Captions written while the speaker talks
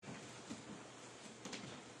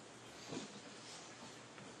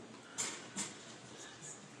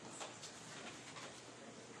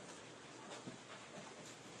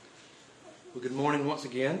Well, good morning once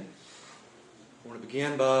again. I want to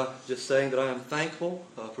begin by just saying that I am thankful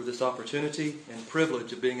for this opportunity and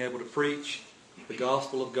privilege of being able to preach the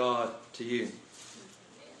gospel of God to you.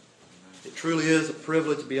 It truly is a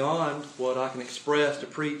privilege beyond what I can express to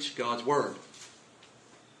preach God's Word.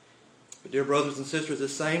 But dear brothers and sisters, the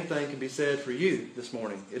same thing can be said for you this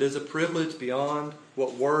morning. It is a privilege beyond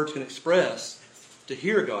what words can express to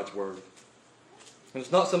hear God's Word. And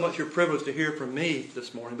it's not so much your privilege to hear from me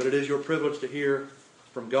this morning, but it is your privilege to hear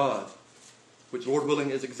from God, which, Lord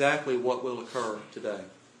willing, is exactly what will occur today.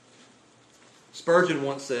 Spurgeon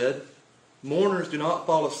once said, "Mourners do not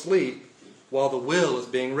fall asleep while the will is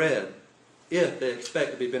being read, if they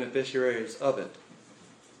expect to be beneficiaries of it."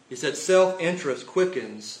 He said, "Self-interest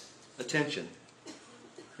quickens attention."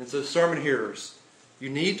 And so, sermon hearers, you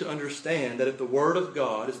need to understand that if the Word of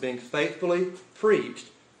God is being faithfully preached,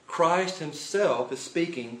 Christ Himself is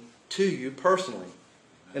speaking to you personally.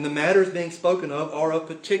 And the matters being spoken of are of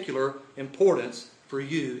particular importance for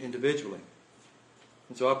you individually.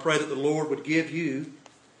 And so I pray that the Lord would give you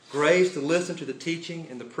grace to listen to the teaching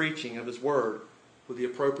and the preaching of His Word with the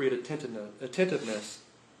appropriate attentiveness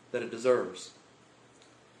that it deserves.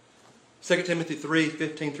 2 Timothy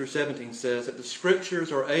 3:15 through 17 says that the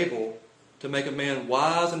Scriptures are able to make a man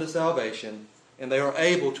wise unto salvation, and they are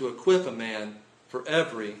able to equip a man for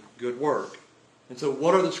every good work. And so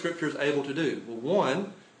what are the Scriptures able to do? Well,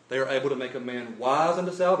 one, they are able to make a man wise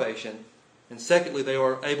unto salvation. And secondly, they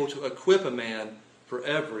are able to equip a man for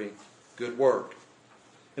every good work.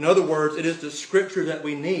 In other words, it is the Scripture that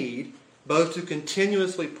we need both to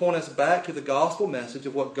continuously point us back to the gospel message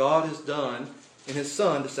of what God has done in His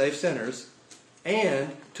Son to save sinners,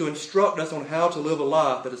 and to instruct us on how to live a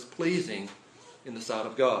life that is pleasing in the sight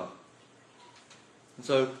of God. And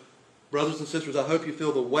so, brothers and sisters, I hope you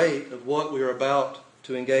feel the weight of what we are about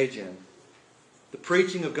to engage in. The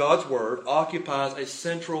preaching of God's Word occupies a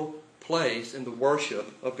central place in the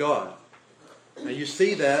worship of God. Now you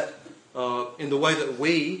see that in the way that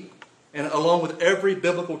we, and along with every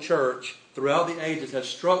biblical church throughout the ages, have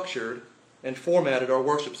structured and formatted our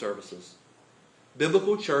worship services.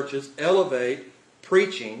 Biblical churches elevate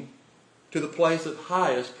preaching to the place of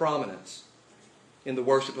highest prominence in the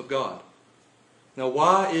worship of God. Now,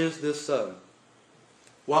 why is this so?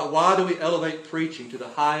 Why do we elevate preaching to the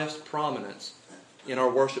highest prominence in our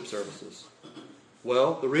worship services?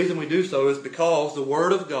 Well, the reason we do so is because the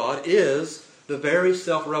Word of God is the very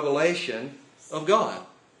self-revelation of God.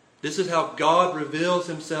 This is how God reveals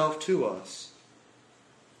Himself to us.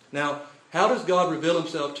 Now, how does God reveal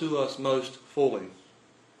Himself to us most fully?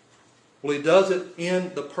 Well, He does it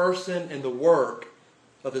in the person and the work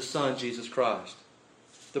of His Son, Jesus Christ.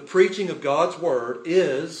 The preaching of God's Word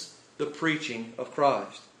is the preaching of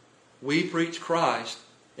Christ. We preach Christ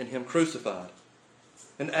and Him crucified.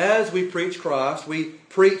 And as we preach Christ, we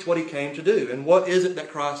preach what He came to do. And what is it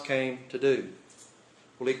that Christ came to do?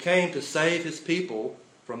 Well, He came to save His people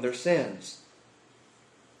from their sins.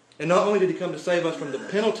 And not only did He come to save us from the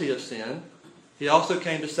penalty of sin, He also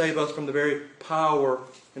came to save us from the very power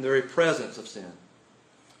and the very presence of sin.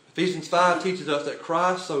 Ephesians 5 teaches us that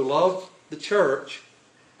Christ so loved the church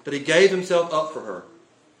that He gave Himself up for her.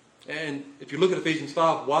 And if you look at Ephesians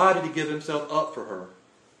 5, why did He give Himself up for her?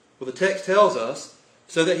 Well, the text tells us,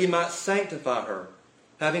 so that He might sanctify her,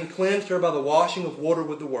 having cleansed her by the washing of water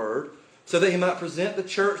with the Word, so that He might present the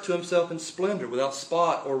church to Himself in splendor, without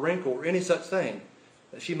spot or wrinkle or any such thing,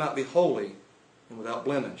 that she might be holy and without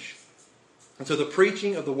blemish. And so the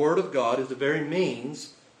preaching of the Word of God is the very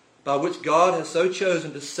means by which God has so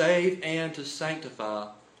chosen to save and to sanctify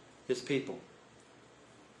His people.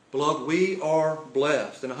 Beloved, we are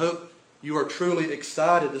blessed, and I hope you are truly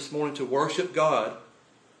excited this morning to worship God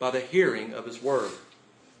by the hearing of His Word.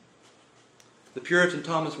 The Puritan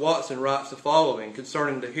Thomas Watson writes the following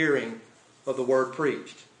concerning the hearing of the Word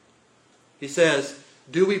preached. He says,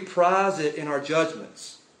 "Do we prize it in our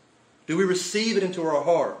judgments? Do we receive it into our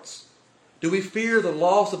hearts? Do we fear the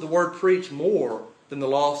loss of the Word preached more than the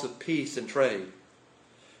loss of peace and trade?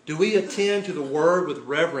 Do we attend to the Word with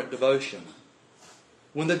reverent devotion?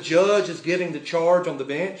 When the judge is giving the charge on the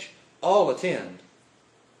bench, all attend.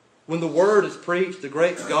 When the Word is preached, the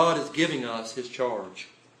great God is giving us His charge.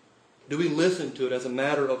 Do we listen to it as a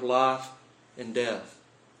matter of life and death?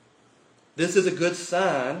 This is a good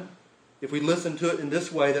sign if we listen to it in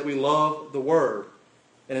this way, that we love the Word.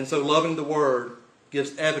 And in so loving the Word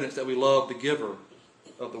gives evidence that we love the giver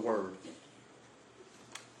of the Word."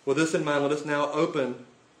 With this in mind, let us now open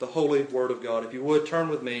the holy Word of God. If you would, turn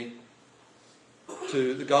with me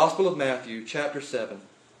to the Gospel of Matthew, chapter 7.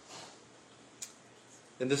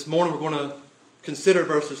 And this morning we're going to consider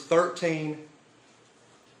verses 13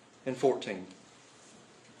 and 14.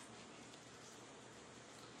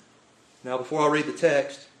 Now, before I read the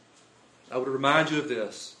text, I would remind you of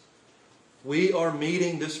this. We are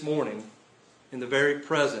meeting this morning in the very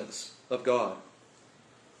presence of God.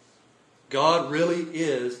 God really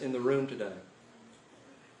is in the room today.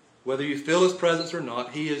 Whether you feel His presence or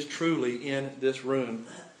not, He is truly in this room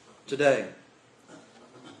today.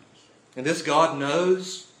 And this God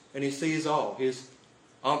knows and He sees all. He's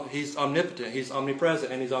omnipotent, He's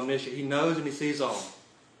omnipresent, and He's omniscient. He knows and He sees all.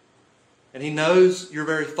 And He knows your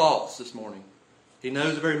very thoughts this morning. He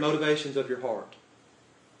knows the very motivations of your heart.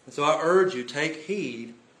 And so I urge you, take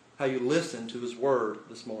heed how you listen to His Word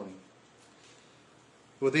this morning.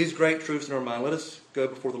 With these great truths in our mind, let us go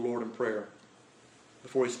before the Lord in prayer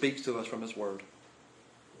before He speaks to us from His Word.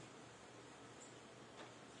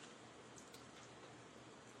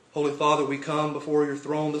 Holy Father, we come before your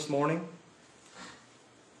throne this morning,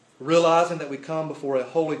 realizing that we come before a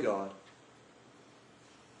holy God,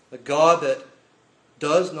 a God that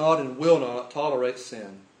does not and will not tolerate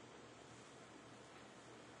sin.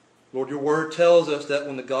 Lord, your Word tells us that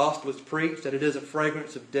when the gospel is preached, that it is a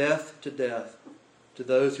fragrance of death to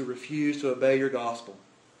those who refuse to obey your gospel.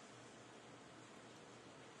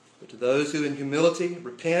 But to those who in humility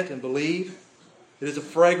repent and believe, it is a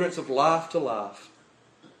fragrance of life to life.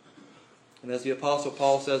 And as the Apostle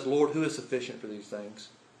Paul says, Lord, who is sufficient for these things?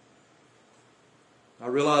 I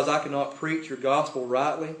realize I cannot preach your gospel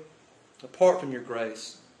rightly apart from your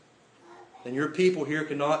grace. And your people here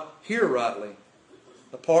cannot hear rightly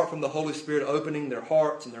apart from the Holy Spirit opening their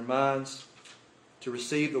hearts and their minds to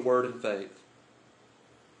receive the word in faith.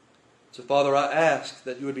 So, Father, I ask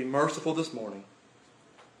that you would be merciful this morning.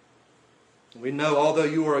 And we know, although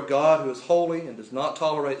you are a God who is holy and does not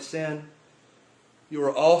tolerate sin, you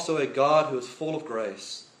are also a God who is full of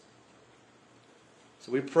grace.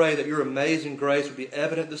 So we pray that your amazing grace would be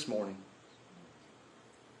evident this morning.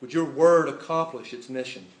 Would your word accomplish its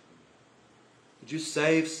mission? Would you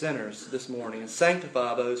save sinners this morning and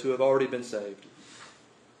sanctify those who have already been saved?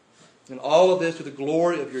 And all of this to the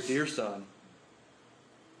glory of your dear Son.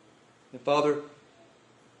 And Father,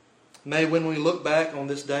 may when we look back on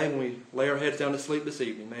this day, when we lay our heads down to sleep this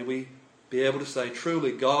evening, may we be able to say,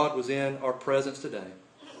 truly, God was in our presence today.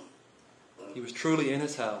 He was truly in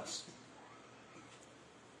His house.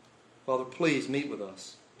 Father, please meet with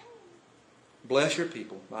us. Bless your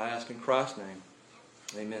people, I ask in Christ's name.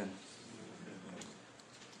 Amen.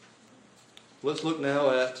 Let's look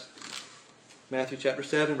now at Matthew chapter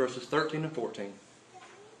 7, verses 13 and 14.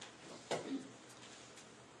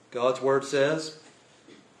 God's Word says,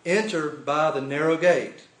 "Enter by the narrow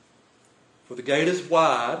gate, for the gate is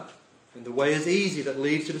wide, and the way is easy that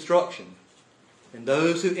leads to destruction, and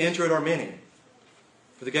those who enter it are many.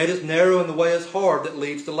 For the gate is narrow and the way is hard that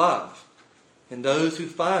leads to life, and those who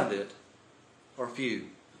find it are few."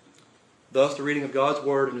 Thus the reading of God's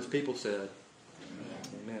Word, and His people said,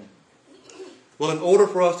 Amen. Well, in order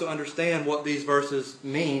for us to understand what these verses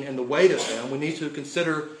mean and the weight of them, we need to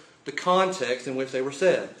consider the context in which they were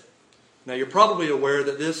said. Now, you're probably aware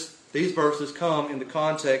that these verses come in the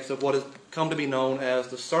context of what has come to be known as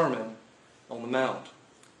the Sermon on the Mount,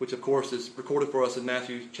 which of course is recorded for us in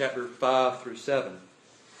Matthew chapter 5 through 7.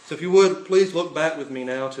 So if you would, please look back with me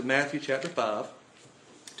now to Matthew chapter 5,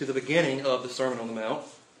 to the beginning of the Sermon on the Mount,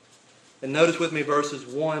 and notice with me verses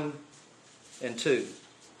 1 and 2.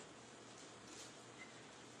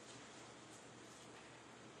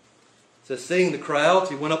 It says, "Seeing the crowds,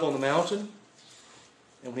 he went up on the mountain,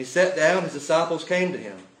 and when he sat down, his disciples came to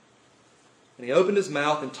him. And he opened his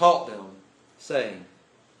mouth and taught them, saying."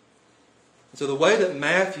 And so the way that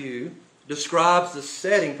Matthew describes the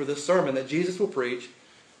setting for this sermon that Jesus will preach,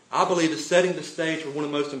 I believe is setting the stage for one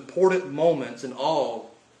of the most important moments in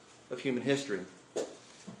all of human history.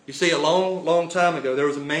 You see, a long, long time ago, there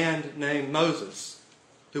was a man named Moses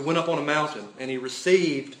who went up on a mountain and he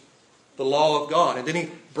received the law of God. And then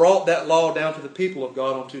he brought that law down to the people of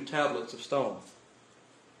God on 2 tablets of stone.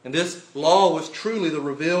 And this law was truly the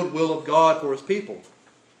revealed will of God for His people.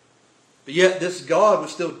 But yet this God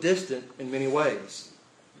was still distant in many ways.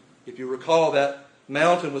 If you recall, that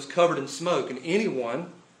mountain was covered in smoke, and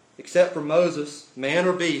anyone, except for Moses, man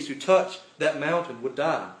or beast, who touched that mountain would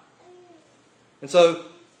die. And so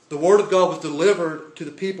the Word of God was delivered to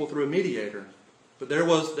the people through a mediator. But there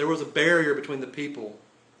was a barrier between the people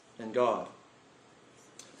and God.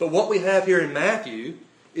 But what we have here in Matthew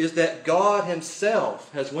is that God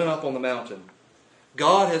Himself has went up on the mountain.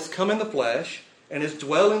 God has come in the flesh and is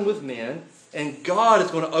dwelling with men, and God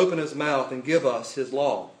is going to open His mouth and give us His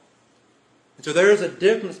law. And so there is a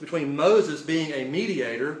difference between Moses being a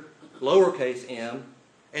mediator, lowercase m,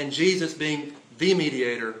 and Jesus being the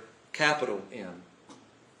mediator, capital M.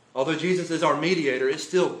 Although Jesus is our mediator, it's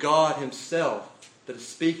still God himself that is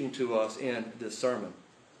speaking to us in this sermon.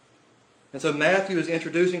 And so Matthew is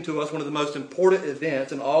introducing to us one of the most important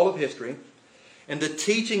events in all of history. And the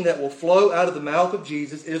teaching that will flow out of the mouth of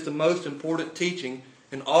Jesus is the most important teaching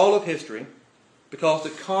in all of history, because the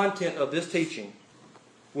content of this teaching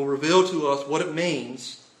will reveal to us what it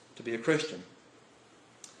means to be a Christian.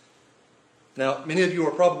 Now, many of you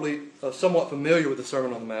are probably somewhat familiar with the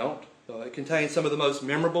Sermon on the Mount. It contains some of the most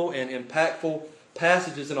memorable and impactful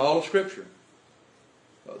passages in all of Scripture.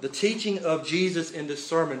 The teaching of Jesus in this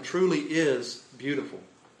sermon truly is beautiful.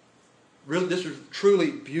 Really, this is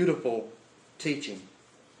truly beautiful teaching.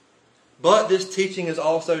 But this teaching is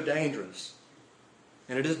also dangerous.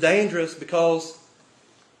 And it is dangerous because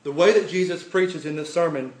the way that Jesus preaches in this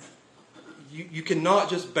sermon, you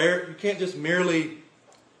can't just merely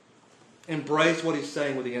embrace what he's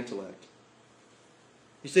saying with the intellect.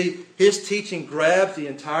 You see, his teaching grabs the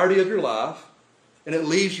entirety of your life, and it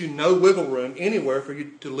leaves you no wiggle room anywhere for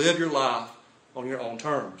you to live your life on your own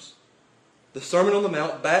terms. The Sermon on the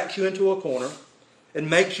Mount backs you into a corner and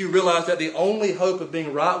makes you realize that the only hope of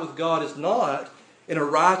being right with God is not in a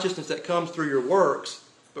righteousness that comes through your works,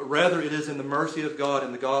 but rather it is in the mercy of God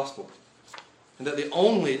in the gospel. And that the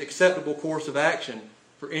only acceptable course of action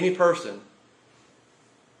for any person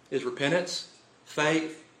is repentance,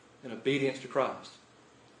 faith, and obedience to Christ.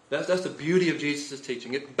 That's the beauty of Jesus'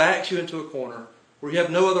 teaching. It backs you into a corner where you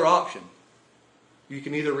have no other option. You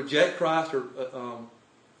can either reject Christ or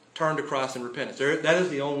turn to Christ in repentance. That is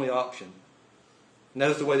the only option. And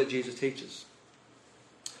that is the way that Jesus teaches.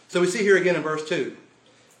 So we see here again in verse 2.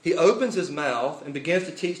 He opens his mouth and begins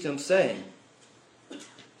to teach them, saying,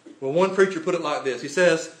 well, one preacher put it like this. He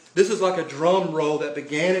says, this is like a drum roll that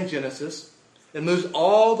began in Genesis and moves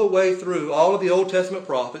all the way through all of the Old Testament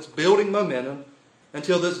prophets, building momentum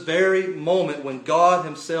until this very moment when God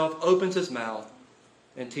himself opens his mouth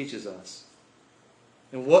and teaches us.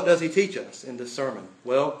 And what does he teach us in this sermon?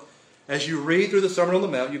 Well, as you read through the Sermon on the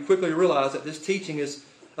Mount, you quickly realize that this teaching is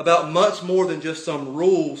about much more than just some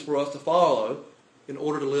rules for us to follow in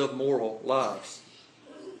order to live moral lives.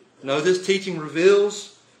 No, this teaching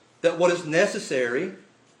reveals that what is necessary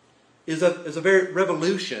is a very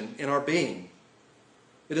revolution in our being.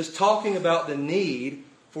 It is talking about the need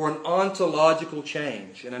for an ontological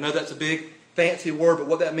change. And I know that's a big fancy word, but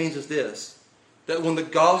what that means is this: that when the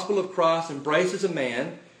gospel of Christ embraces a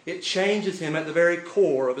man, it changes him at the very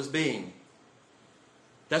core of his being.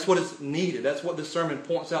 That's what is needed. That's what this sermon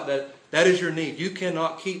points out, that is your need. You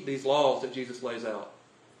cannot keep these laws that Jesus lays out.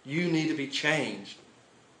 You need to be changed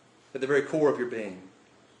at the very core of your being.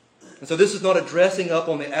 And so this is not a dressing up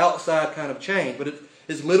on the outside kind of change, but it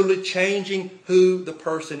is literally changing who the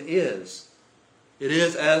person is. It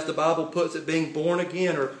is, as the Bible puts it, being born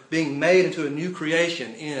again or being made into a new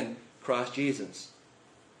creation in Christ Jesus.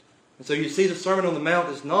 And so you see, the Sermon on the Mount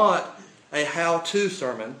is not a how-to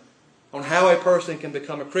sermon on how a person can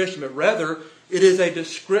become a Christian, but rather it is a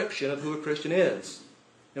description of who a Christian is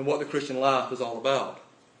and what the Christian life is all about.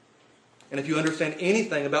 And if you understand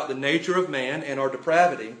anything about the nature of man and our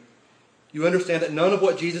depravity, you understand that none of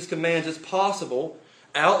what Jesus commands is possible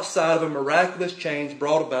outside of a miraculous change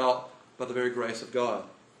brought about by the very grace of God.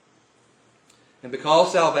 And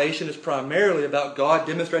because salvation is primarily about God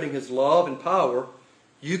demonstrating his love and power,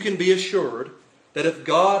 you can be assured that if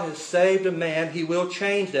God has saved a man, he will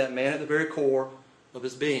change that man at the very core of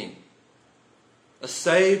his being. A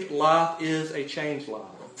saved life is a changed life.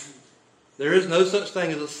 There is no such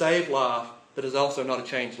thing as a saved life that is also not a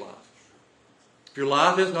changed life. If your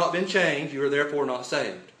life has not been changed, you are therefore not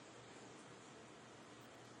saved.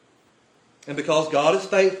 And because God is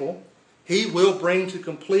faithful, he will bring to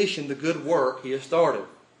completion the good work he has started.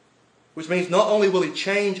 Which means not only will he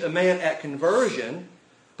change a man at conversion,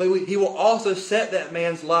 but he will also set that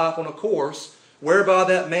man's life on a course whereby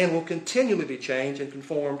that man will continually be changed and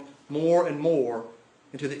conformed more and more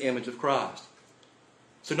into the image of Christ.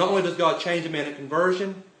 So not only does God change a man at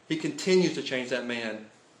conversion, he continues to change that man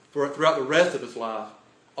throughout the rest of his life,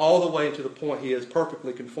 all the way to the point he is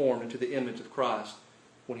perfectly conformed into the image of Christ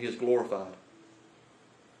when he is glorified.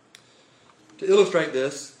 To illustrate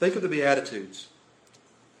this, think of the Beatitudes.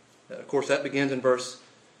 Of course, that begins in verse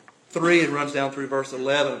 3 and runs down through verse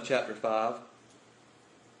 11 of chapter 5.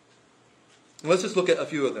 And let's just look at a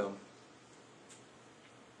few of them.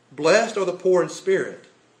 Blessed are the poor in spirit,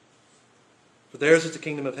 for theirs is the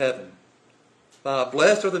kingdom of heaven. 5.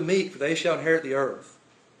 Blessed are the meek, for they shall inherit the earth.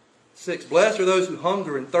 6. Blessed are those who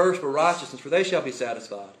hunger and thirst for righteousness, for they shall be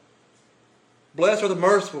satisfied. Blessed are the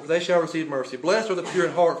merciful, for they shall receive mercy. Blessed are the pure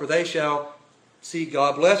in heart, for they shall see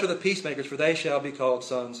God. Blessed are the peacemakers, for they shall be called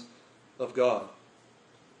sons of God.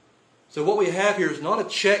 So what we have here is not a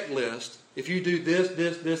checklist. If you do this,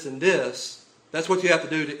 this, this, and this, that's what you have to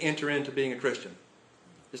do to enter into being a Christian.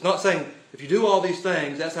 It's not saying if you do all these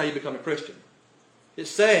things, that's how you become a Christian. It's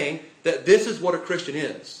saying that this is what a Christian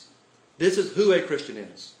is. This is who a Christian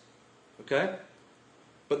is. Okay?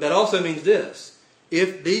 But that also means this.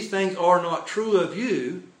 If these things are not true of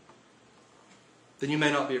you, then you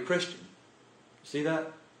may not be a Christian. See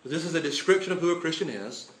that? This is a description of who a Christian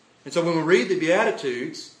is. And so when we read the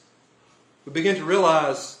Beatitudes, we begin to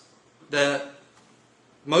realize that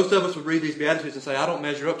most of us would read these Beatitudes and say, I don't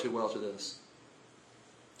measure up too well to this.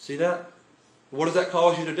 See that? What does that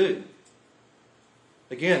cause you to do?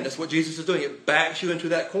 Again, that's what Jesus is doing. It backs you into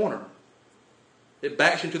that corner. It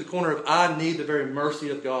backs you into the corner of, I need the very mercy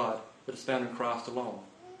of God that is found in Christ alone.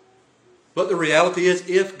 But the reality is,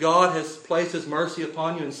 if God has placed His mercy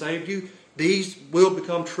upon you and saved you, these will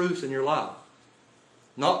become truths in your life.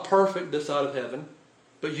 Not perfect this side of heaven,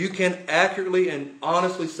 but you can accurately and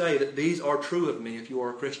honestly say that these are true of me if you are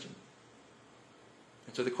a Christian.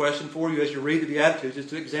 And so the question for you as you read the Beatitudes is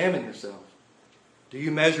to examine yourself. Do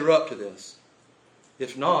you measure up to this?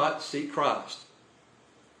 If not, seek Christ.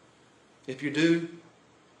 If you do,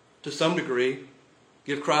 to some degree,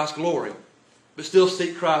 give Christ glory. But still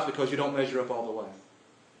seek Christ because you don't measure up all the way.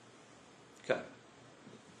 Okay.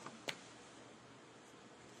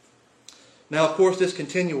 Now, of course, this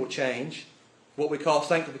continual change, what we call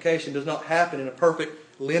sanctification, does not happen in a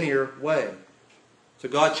perfect linear way. So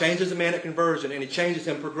God changes a man at conversion, and He changes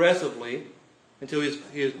him progressively until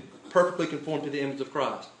he is perfectly conformed to the image of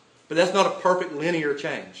Christ. But that's not a perfect linear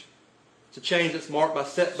change. It's a change that's marked by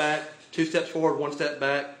setback, 2 steps forward, 1 step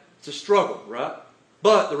back. It's a struggle, right?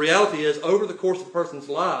 But the reality is, over the course of a person's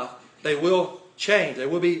life, they will change. They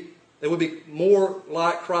will be more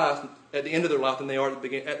like Christ at the end of their life than they are at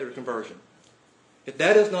their conversion. If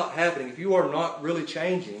that is not happening, if you are not really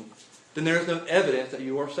changing, then there is no evidence that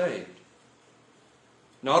you are saved.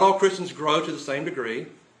 Not all Christians grow to the same degree.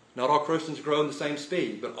 Not all Christians grow in the same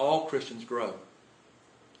speed, but all Christians grow.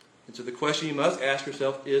 And so the question you must ask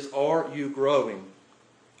yourself is, are you growing?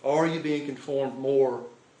 Are you being conformed more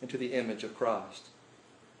into the image of Christ?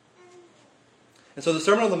 And so the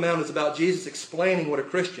Sermon on the Mount is about Jesus explaining what a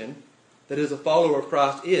Christian, that is a follower of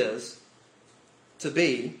Christ, is to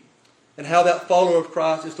be, and how that follower of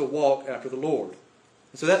Christ is to walk after the Lord.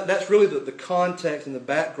 And so that's really the context and the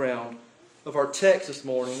background of our text this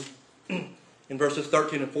morning in verses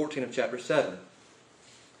 13 and 14 of chapter 7.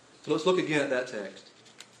 So let's look again at that text.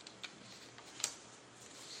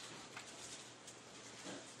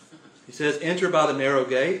 He says, enter by the narrow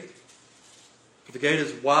gate, for the gate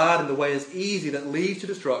is wide and the way is easy that leads to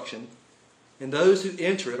destruction, and those who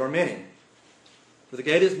enter it are many. For the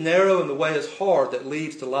gate is narrow and the way is hard that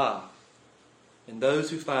leads to life, and those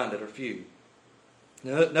who find it are few.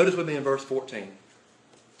 Now, notice with me in verse 14.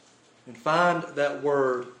 And find that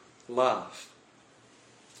word, life.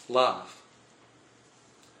 Life.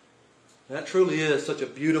 And that truly is such a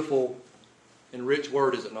beautiful and rich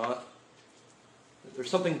word, is it not? There's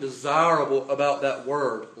something desirable about that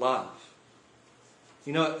word, life.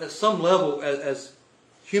 You know, at some level, as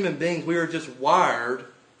human beings, we are just wired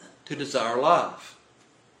to desire life.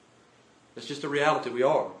 It's just a reality we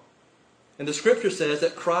are. And the Scripture says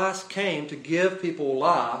that Christ came to give people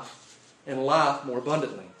life and life more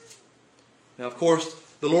abundantly. Now, of course,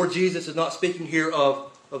 the Lord Jesus is not speaking here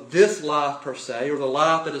of this life per se, or the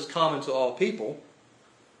life that is common to all people.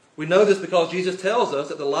 We know this because Jesus tells us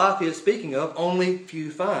that the life He is speaking of, only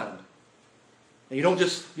few find. And you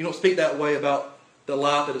don't speak that way about the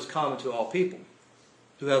life that is common to all people,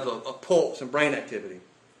 who have a pulse and brain activity.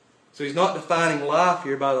 So He's not defining life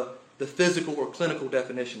here by the physical or clinical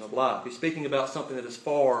definition of life. He's speaking about something that is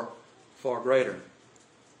far, far greater.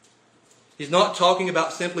 He's not talking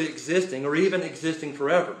about simply existing or even existing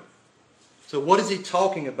forever. So what is He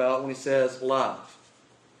talking about when He says life?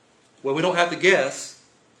 Well, we don't have to guess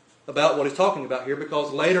about what He's talking about here,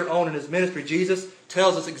 because later on in His ministry, Jesus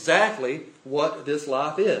tells us exactly what this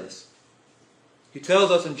life is. He tells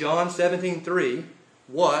us in John 17:3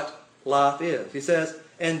 what life is. He says,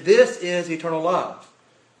 and this is eternal life,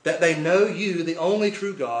 that they know you, the only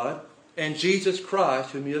true God, and Jesus Christ,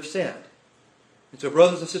 whom you have sent. And so,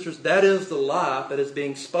 brothers and sisters, that is the life that is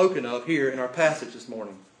being spoken of here in our passage this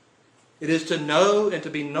morning. It is to know and to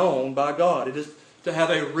be known by God. It is to have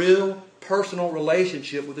a real personal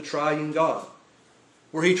relationship with the triune God,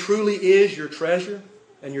 where He truly is your treasure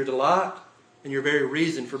and your delight and your very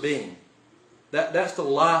reason for being. That's the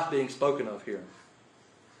life being spoken of here.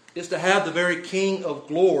 It's to have the very King of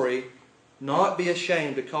glory not be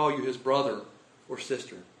ashamed to call you His brother or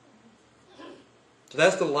sister. So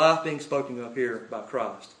that's the life being spoken of here by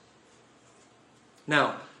Christ.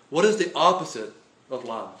 Now, what is the opposite of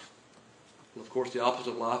life? Well, of course, the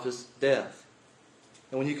opposite of life is death.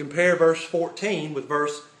 And when you compare verse 14 with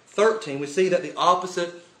verse 13, we see that the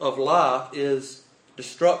opposite of life is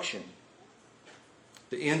destruction.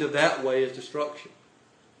 The end of that way is destruction.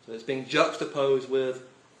 So it's being juxtaposed with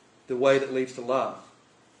the way that leads to life.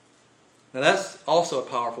 Now that's also a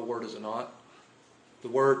powerful word, is it not? The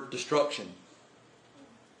word destruction.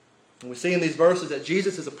 And we see in these verses that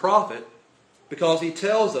Jesus is a prophet because he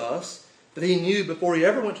tells us that he knew before he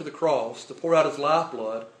ever went to the cross to pour out his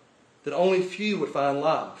lifeblood that only few would find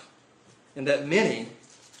life, and that many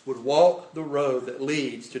would walk the road that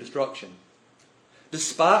leads to destruction.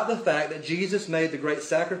 Despite the fact that Jesus made the great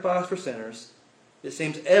sacrifice for sinners, it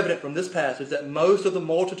seems evident from this passage that most of the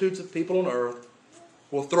multitudes of people on earth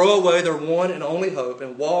will throw away their one and only hope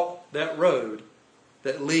and walk that road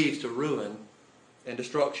that leads to ruin and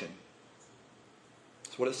destruction.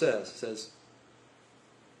 That's what it says. It says,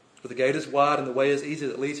 "For the gate is wide and the way is easy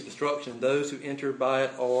that leads to destruction, and those who enter by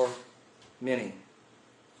it are many."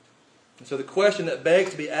 And so the question that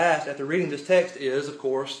begs to be asked after reading this text is, of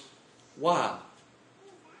course, why?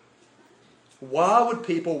 Why would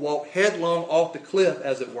people walk headlong off the cliff,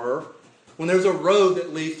 as it were, when there's a road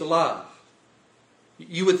that leads to life?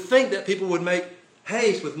 You would think that people would make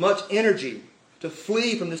haste with much energy to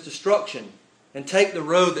flee from this destruction and take the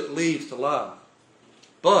road that leads to life.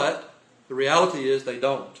 But the reality is they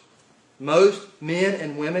don't. Most men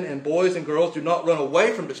and women and boys and girls do not run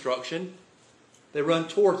away from destruction. They run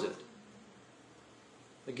towards it.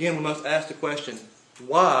 Again, we must ask the question,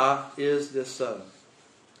 why is this so?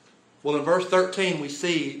 Well, in verse 13, we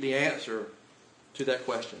see the answer to that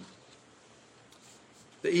question.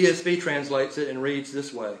 The ESV translates it and reads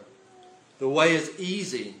this way: "The way is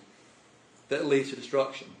easy that leads to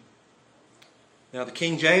destruction." Now, the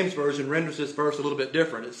King James Version renders this verse a little bit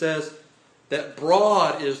different. It says that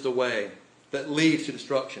broad is the way that leads to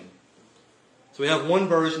destruction. So we have one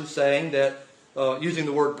version saying that, using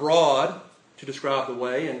the word broad to describe the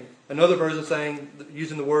way, and another version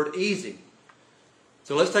using the word easy.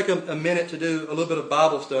 So let's take a minute to do a little bit of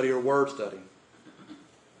Bible study or word study.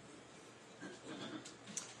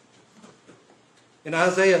 In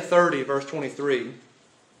Isaiah 30, verse 23,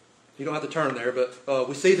 you don't have to turn there, but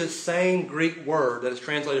we see this same Greek word that is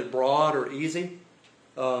translated broad or easy.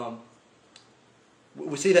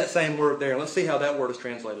 We see that same word there, and let's see how that word is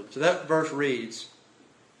translated. So that verse reads,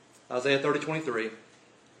 Isaiah 30:23,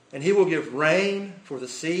 "And he will give rain for the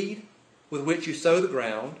seed with which you sow the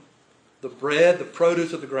ground, the bread, the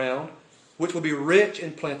produce of the ground, which will be rich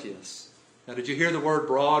and plenteous." Now, did you hear the word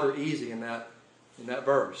broad or easy in that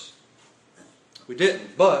verse? We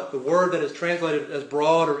didn't. But the word that is translated as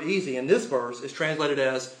broad or easy in this verse is translated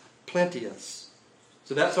as plenteous.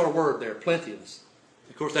 So that's our word there, plenteous.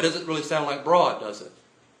 Of course, that doesn't really sound like broad, does it?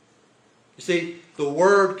 You see, the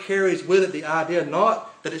word carries with it the idea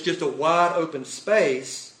not that it's just a wide open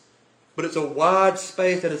space, but it's a wide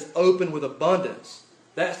space that is open with abundance.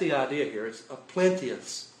 That's the idea here. It's a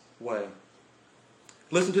plenteous way.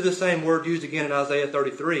 Listen to the same word used again in Isaiah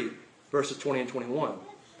 33, verses 20 and 21.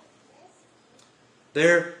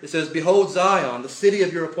 There it says, "Behold Zion, the city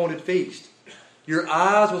of your appointed feast. Your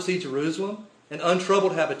eyes will see Jerusalem, an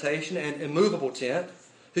untroubled habitation and immovable tent,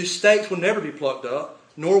 whose stakes will never be plucked up,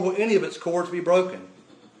 nor will any of its cords be broken.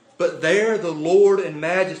 But there the Lord in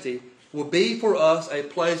majesty will be for us a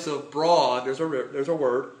place of broad," there's a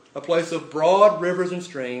word, "a place of broad rivers and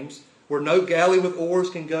streams, where no galley with oars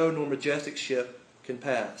can go, nor majestic ship can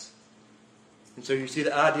pass." And so you see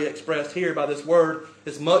the idea expressed here by this word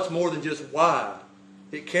is much more than just wide.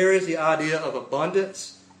 It carries the idea of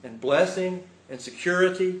abundance and blessing and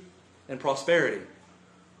security and prosperity.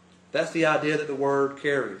 That's the idea that the word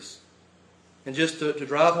carries. And just to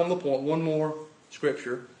drive home the point, one more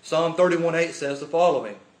scripture. Psalm 31:8 says the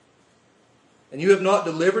following: "And you have not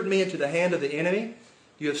delivered me into the hand of the enemy.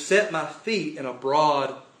 You have set my feet in a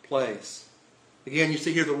broad place." Again, you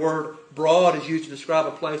see here the word broad is used to describe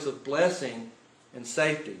a place of blessing and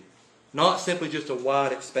safety, not simply just a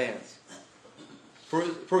wide expanse.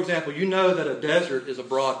 For example, you know that a desert is a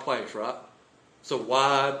broad place, right? It's a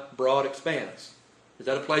wide, broad expanse. Is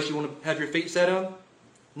that a place you want to have your feet set on?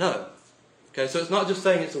 No. Okay, so it's not just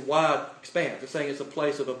saying it's a wide expanse. It's saying it's a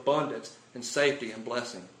place of abundance and safety and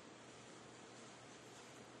blessing.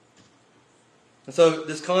 And so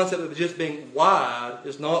this concept of just being wide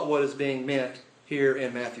is not what is being meant here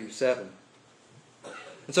in Matthew 7.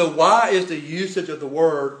 And so why is the usage of the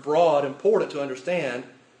word broad important to understand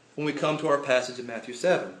when we come to our passage in Matthew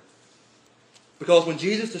 7? Because when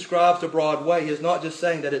Jesus describes the broad way, he is not just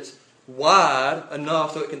saying that it's wide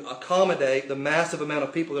enough so it can accommodate the massive amount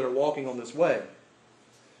of people that are walking on this way.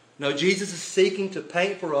 No, Jesus is seeking to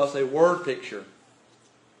paint for us a word picture.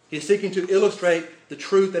 He is seeking to illustrate the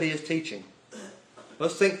truth that he is teaching.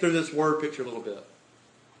 Let's think through this word picture a little bit.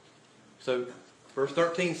 So, verse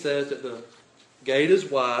 13 says that the gate is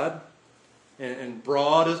wide and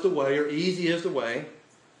broad is the way, or easy is the way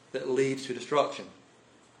that leads to destruction.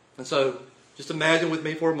 And so, just imagine with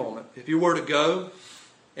me for a moment, if you were to go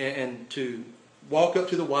and to walk up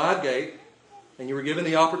to the wide gate, and you were given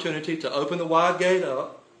the opportunity to open the wide gate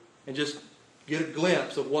up and just get a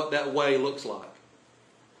glimpse of what that way looks like.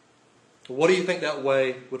 What do you think that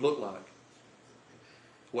way would look like?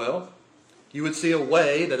 Well, you would see a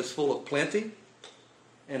way that is full of plenty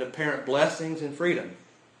and apparent blessings and freedom.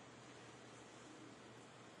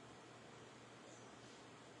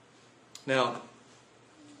 Now,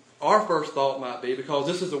 our first thought might be, because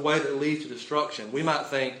this is a way that leads to destruction, we might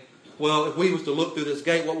think, well, if we was to look through this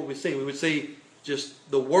gate, what would we see? We would see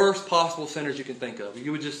just the worst possible sinners you can think of.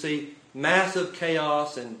 You would just see massive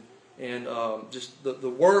chaos and just the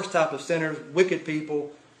worst type of sinners, wicked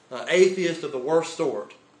people, atheists of the worst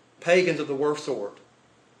sort, pagans of the worst sort.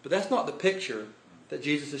 But that's not the picture that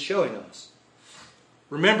Jesus is showing us.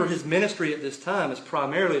 Remember, his ministry at this time is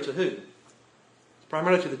primarily to who? It's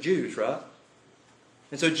primarily to the Jews, right?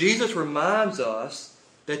 And so Jesus reminds us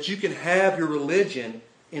that you can have your religion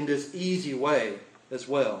in this easy way as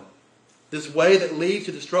well. This way that leads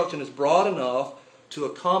to destruction is broad enough to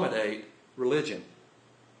accommodate religion.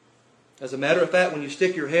 As a matter of fact, when you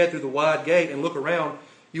stick your head through the wide gate and look around,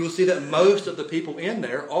 you will see that most of the people in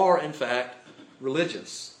there are, in fact,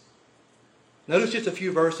 religious. Notice just a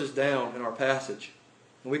few verses down in our passage,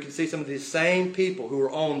 and we can see some of these same people who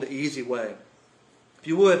are on the easy way. If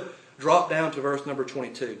you would, drop down to verse number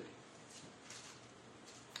 22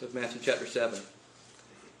 of Matthew chapter 7.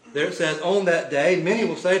 There it says, "On that day many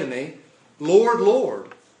will say to me, 'Lord,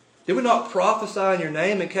 Lord, did we not prophesy in your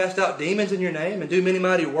name and cast out demons in your name and do many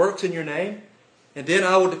mighty works in your name?' And then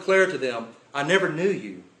I will declare to them, 'I never knew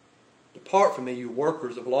you. Depart from me, you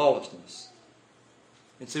workers of lawlessness.'"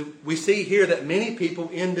 And so we see here that many people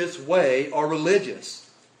in this way are religious.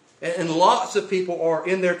 And lots of people are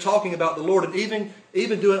in there talking about the Lord and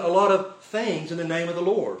even doing a lot of things in the name of the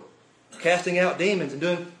Lord. Casting out demons and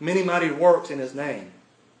doing many mighty works in his name.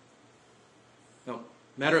 Now,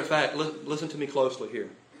 matter of fact, listen to me closely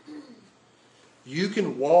here. You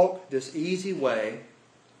can walk this easy way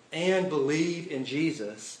and believe in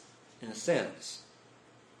Jesus in a sense.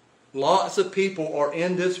 Lots of people are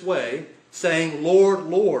in this way saying, "Lord,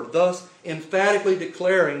 Lord," thus emphatically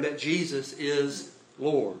declaring that Jesus is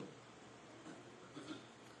Lord.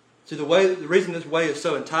 See, the reason this way is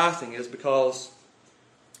so enticing is because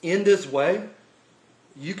in this way,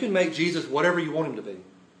 you can make Jesus whatever you want him to be.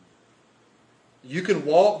 You can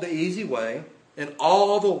walk the easy way and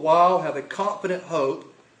all the while have a confident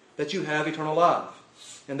hope that you have eternal life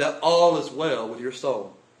and that all is well with your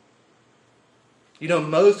soul. You know,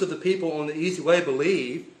 most of the people on the easy way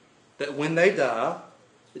believe that when they die,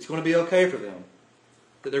 it's going to be okay for them,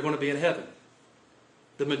 that they're going to be in heaven.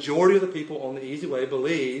 The majority of the people on the easy way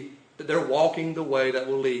believe that they're walking the way that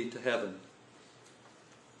will lead to heaven.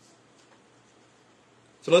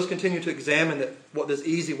 So let's continue to examine what this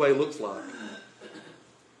easy way looks like.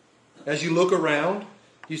 As you look around,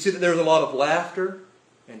 you see that there's a lot of laughter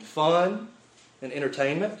and fun and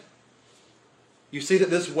entertainment. You see that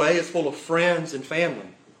this way is full of friends and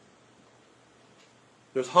family.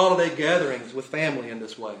 There's holiday gatherings with family in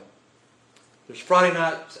this way. There's Friday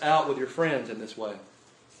nights out with your friends in this way.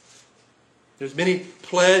 There's many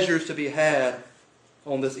pleasures to be had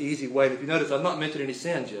on this easy way. If you notice, I've not mentioned any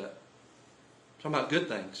sins yet. I'm talking about good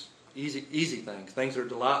things, easy things, things that are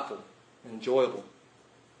delightful and enjoyable.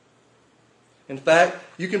 In fact,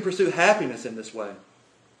 you can pursue happiness in this way.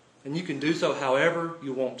 And you can do so however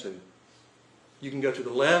you want to. You can go to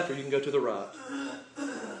the left or you can go to the right.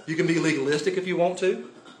 You can be legalistic if you want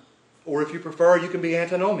to. Or if you prefer, you can be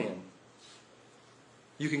antinomian.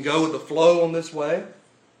 You can go with the flow on this way.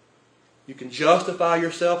 You can justify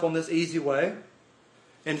yourself on this easy way.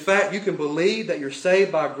 In fact, you can believe that you're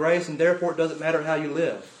saved by grace and therefore it doesn't matter how you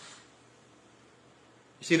live.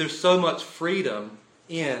 You see, there's so much freedom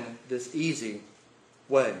in this easy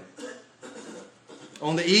way.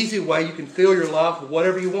 On the easy way, you can fill your life with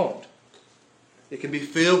whatever you want. It can be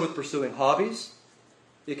filled with pursuing hobbies.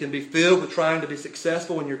 It can be filled with trying to be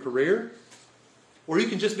successful in your career. Or you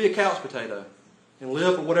can just be a couch potato and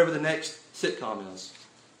live for whatever the next sitcom is.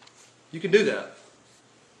 You can do that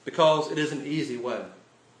because it is an easy way.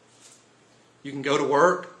 You can go to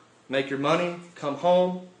work, make your money, come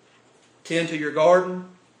home, tend to your garden,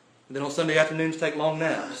 And then on Sunday afternoons take long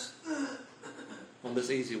naps on this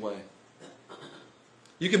easy way.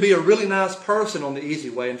 You can be a really nice person on the easy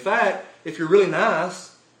way. In fact, if you're really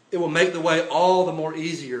nice, it will make the way all the more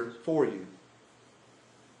easier for you.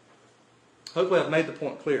 Hopefully I've made the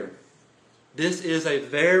point clear. This is a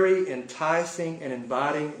very enticing and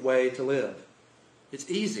inviting way to live. It's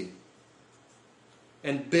easy.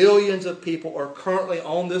 And billions of people are currently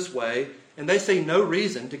on this way, and they see no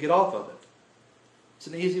reason to get off of it. It's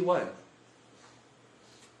an easy way.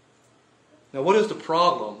 Now, what is the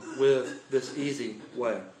problem with this easy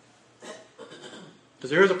way? Because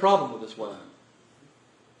there is a problem with this way.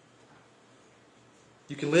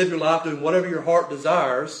 You can live your life doing whatever your heart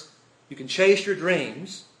desires. You can chase your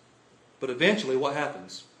dreams. But eventually, what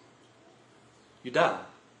happens? You die.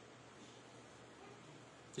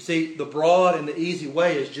 You see, the broad and the easy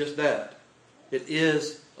way is just that. It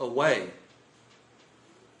is a way.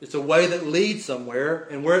 It's a way that leads somewhere,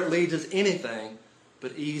 and where it leads is anything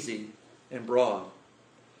but easy and broad.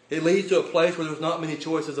 It leads to a place where there's not many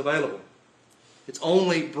choices available. It's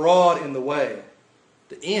only broad in the way.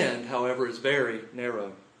 The end, however, is very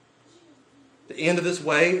narrow. The end of this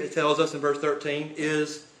way, it tells us in verse 13,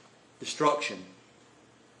 is destruction.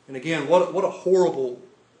 And again, what a horrible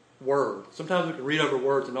word. Sometimes we can read over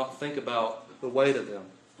words and not think about the weight of them.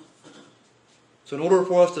 So in order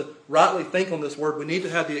for us to rightly think on this word, we need to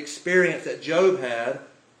have the experience that Job had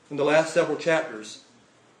in the last several chapters,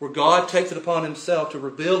 where God takes it upon himself to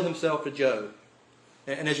reveal himself to Job.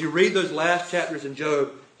 And as you read those last chapters in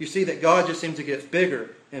Job, you see that God just seems to get bigger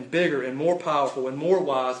and more powerful and more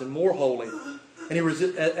wise and more holy.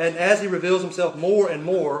 And as he reveals himself more and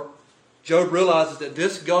more, Job realizes that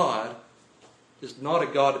this God is not a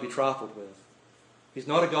God to be trifled with. He's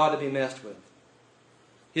not a God to be messed with.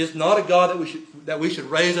 He is not a God that we should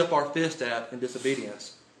raise up our fist at in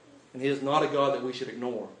disobedience. And He is not a God that we should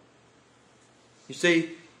ignore. You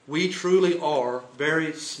see, we truly are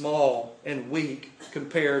very small and weak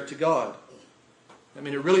compared to God. I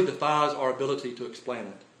mean, it really defies our ability to explain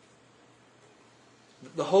it.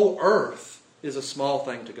 The whole earth is a small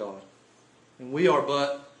thing to God. And we are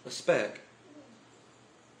but a speck.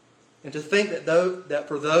 And to think that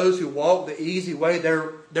for those who walk the easy way,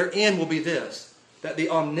 their end will be this, that the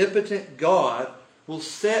omnipotent God will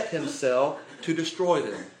set Himself to destroy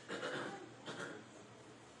them.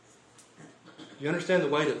 You understand the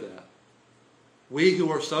weight of that? We who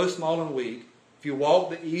are so small and weak, if you walk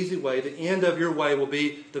the easy way, the end of your way will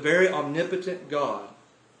be the very omnipotent God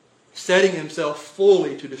setting Himself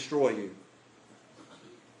fully to destroy you.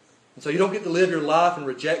 And so you don't get to live your life in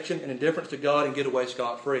rejection and indifference to God and get away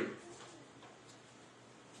scot-free.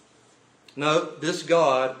 No, this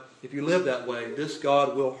God, if you live that way, this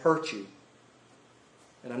God will hurt you.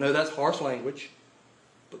 And I know that's harsh language,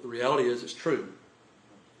 but the reality is it's true.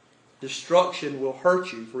 Destruction will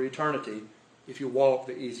hurt you for eternity if you walk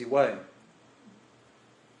the easy way.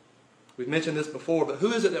 We've mentioned this before, but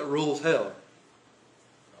who is it that rules hell?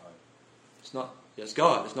 It's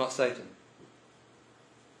God. It's not Satan.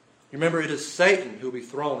 You remember, it is Satan who will be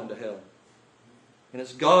thrown into hell. And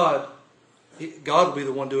it's God. God will be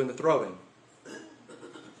the one doing the throwing.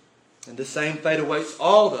 And this same fate awaits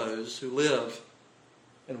all those who live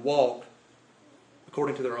and walk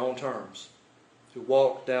according to their own terms, who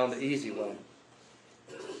walk down the easy way.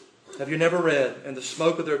 Have you never read, and the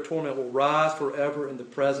smoke of their torment will rise forever in the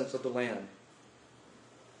presence of the Lamb?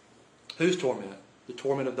 Whose torment? The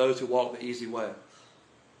torment of those who walk the easy way.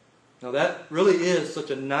 Now that really is such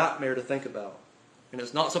a nightmare to think about. And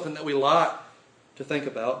it's not something that we like to think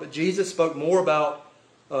about. But Jesus spoke more about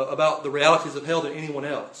the realities of hell than anyone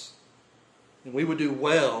else. And we would do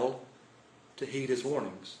well to heed His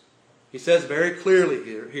warnings. He says very clearly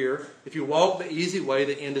here, if you walk the easy way,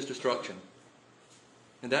 the end is destruction.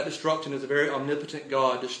 And that destruction is a very omnipotent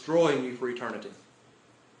God destroying you for eternity.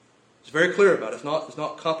 It's very clear about it. It's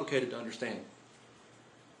not complicated to understand.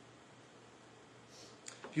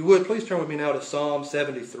 If you would, please turn with me now to Psalm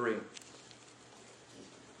 73.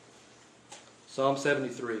 Psalm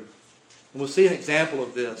 73. And we'll see an example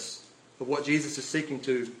of this, of what Jesus is seeking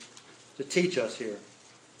to teach us here.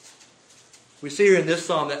 We see here in this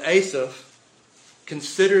psalm that Asaph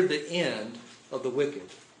considered the end of the wicked.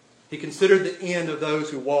 He considered the end of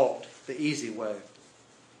those who walked the easy way.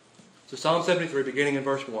 So Psalm 73, beginning in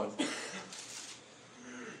verse 1.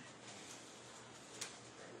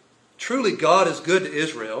 Truly God is good to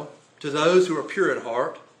Israel, to those who are pure at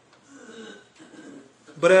heart.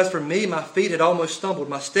 But as for me, my feet had almost stumbled.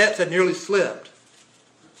 My steps had nearly slipped.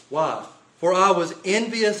 Why? For I was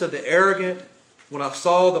envious of the arrogant when I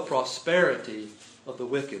saw the prosperity of the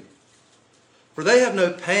wicked. For they have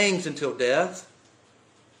no pangs until death.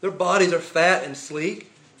 Their bodies are fat and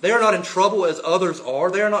sleek. They are not in trouble as others are.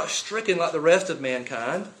 They are not stricken like the rest of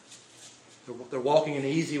mankind. They're walking an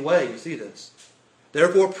easy way. You see this.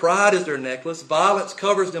 Therefore, pride is their necklace. Violence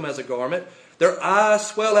covers them as a garment. Their eyes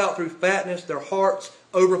swell out through fatness. Their hearts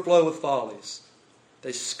overflow with follies.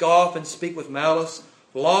 They scoff and speak with malice.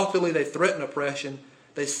 Loftily they threaten oppression.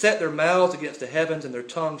 They set their mouths against the heavens, and their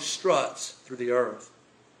tongue struts through the earth.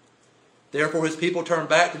 Therefore his people turn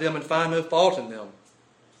back to them and find no fault in them.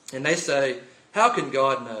 And they say, how can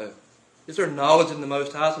God know? Is there knowledge in the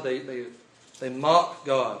Most High? So they mock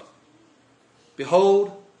God.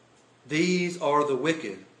 Behold, these are the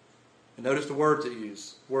wicked. And notice the words that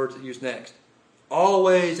use next.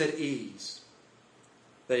 Always at ease.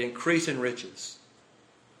 They increase in riches.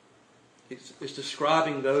 It's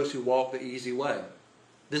describing those who walk the easy way.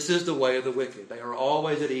 This is the way of the wicked. They are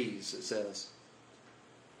always at ease, it says.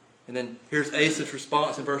 And then here's Asaph's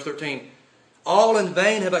response in verse 13. All in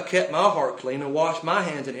vain have I kept my heart clean and washed my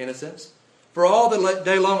hands in innocence. For all the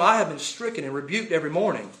day long I have been stricken and rebuked every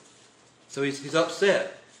morning. So he's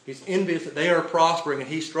upset. He's envious that they are prospering and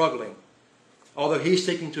he's struggling. Although he's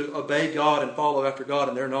seeking to obey God and follow after God,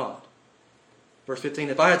 and they're not. Verse 15,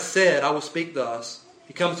 if I had said, I will speak thus,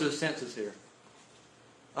 he comes to his senses here.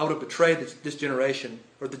 I would have betrayed this generation,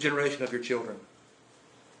 or the generation of your children.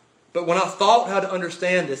 But when I thought how to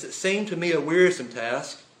understand this, it seemed to me a wearisome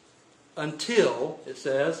task, until, it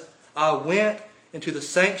says, I went into the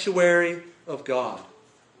sanctuary of God.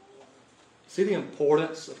 See the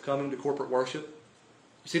importance of coming to corporate worship?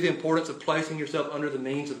 You see the importance of placing yourself under the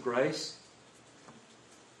means of grace?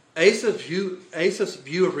 Asaph's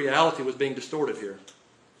view of reality was being distorted here.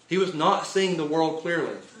 He was not seeing the world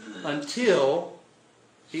clearly until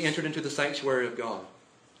he entered into the sanctuary of God.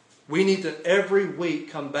 We need to every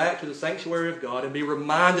week come back to the sanctuary of God and be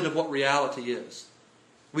reminded of what reality is.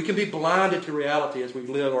 We can be blinded to reality as we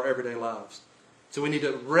live our everyday lives. So we need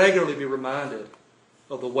to regularly be reminded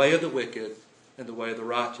of the way of the wicked and the way of the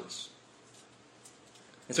righteous.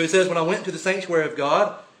 And so he says, when I went to the sanctuary of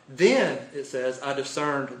God, then, it says, I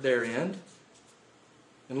discerned their end.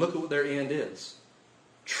 And look at what their end is.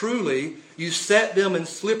 Truly, you set them in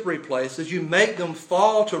slippery places. You make them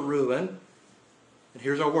fall to ruin. And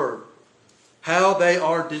here's our word. How they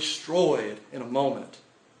are destroyed in a moment.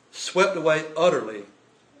 Swept away utterly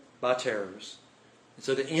by terrors. And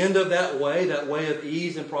so the end of that way of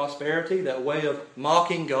ease and prosperity, that way of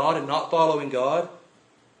mocking God and not following God,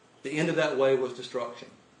 the end of that way was destruction.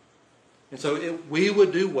 And so we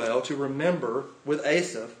would do well to remember with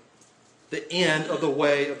Asaph the end of the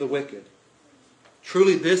way of the wicked.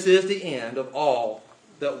 Truly, this is the end of all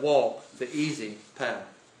that walk the easy path.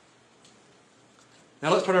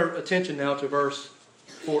 Now let's turn our attention now to verse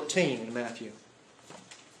 14 in Matthew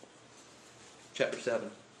chapter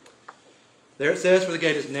 7. There it says, for the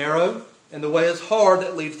gate is narrow, and the way is hard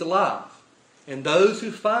that leads to life, and those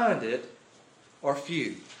who find it are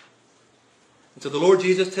few. And so the Lord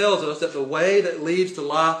Jesus tells us that the way that leads to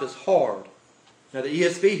life is hard. Now the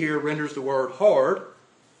ESV here renders the word hard.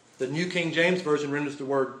 The New King James Version renders the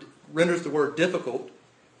word difficult.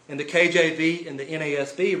 And the KJV and the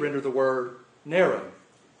NASB render the word narrow.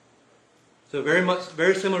 So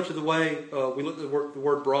very similar to the way we look at the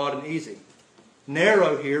word broad and easy.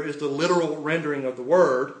 Narrow here is the literal rendering of the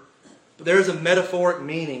word, but there is a metaphoric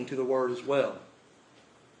meaning to the word as well.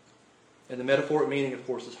 And the metaphoric meaning, of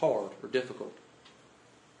course, is hard or difficult.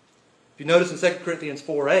 If you notice in 2 Corinthians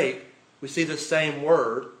 4:8, we see the same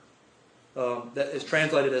word that is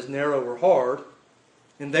translated as narrow or hard.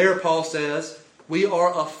 And there Paul says, we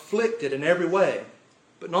are afflicted in every way,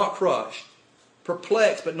 but not crushed.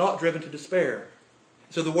 Perplexed, but not driven to despair.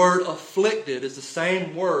 So the word afflicted is the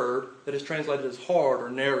same word that is translated as hard or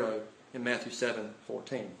narrow in Matthew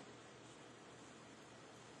 7:14.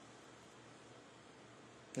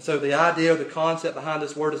 And so the idea, the concept behind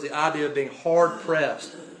this word is the idea of being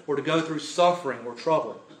hard-pressed or to go through suffering or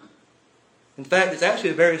trouble. In fact, it's actually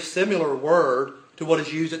a very similar word to what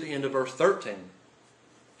is used at the end of verse 13.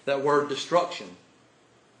 That word destruction.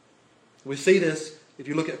 We see this if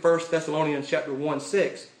you look at 1 Thessalonians chapter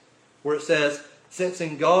 1:6, where it says, since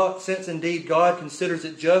indeed God considers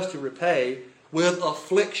it just to repay with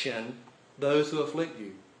affliction those who afflict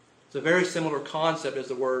you. It's a very similar concept as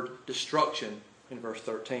the word destruction in verse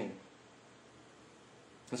 13.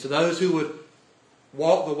 And so those who would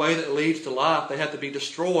walk the way that leads to life, they have to be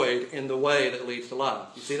destroyed in the way that leads to life.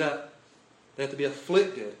 You see that? They have to be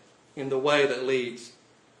afflicted in the way that leads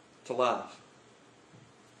to life.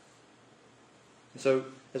 And so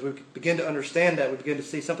as we begin to understand that, we begin to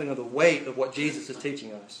see something of the weight of what Jesus is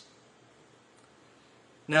teaching us.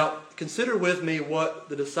 Now, consider with me what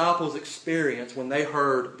the disciples experienced when they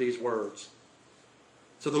heard these words.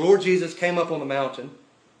 So the Lord Jesus came up on the mountain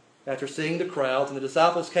after seeing the crowds, and the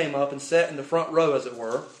disciples came up and sat in the front row, as it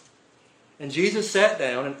were. And Jesus sat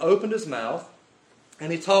down and opened his mouth,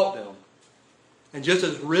 and he taught them. And just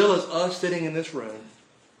as real as us sitting in this room,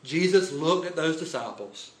 Jesus looked at those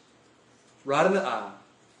disciples right in the eye,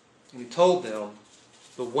 and he told them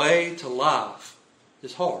the way to life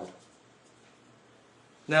is hard.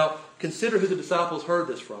 Now, consider who the disciples heard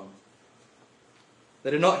this from.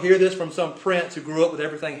 They did not hear this from some prince who grew up with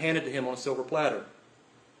everything handed to him on a silver platter,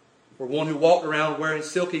 or one who walked around wearing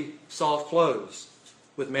silky, soft clothes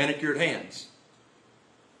with manicured hands.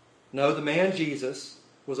 No, the man Jesus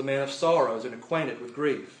was a man of sorrows and acquainted with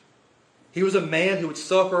grief. He was a man who would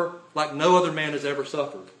suffer like no other man has ever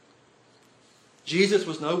suffered. Jesus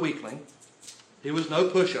was no weakling. He was no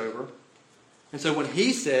pushover. And so when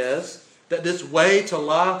he says that this way to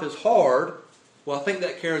life is hard, well, I think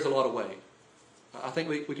that carries a lot of weight. I think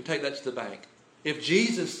we can take that to the bank. If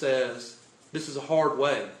Jesus says this is a hard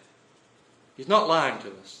way, he's not lying to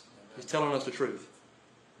us. He's telling us the truth.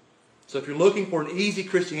 So if you're looking for an easy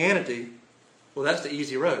Christianity, well, that's the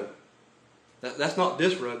easy road. That's not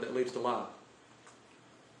this road that leads to life.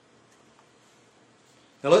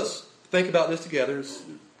 Now let's think about this together. There's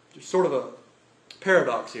sort of a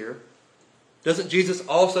paradox here. Doesn't Jesus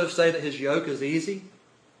also say that his yoke is easy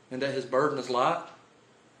and that his burden is light?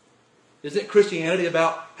 Isn't Christianity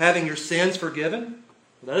about having your sins forgiven?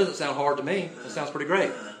 Well, that doesn't sound hard to me. That sounds pretty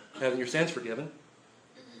great, having your sins forgiven.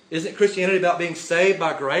 Isn't Christianity about being saved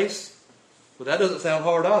by grace? Well, that doesn't sound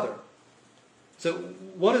hard either. So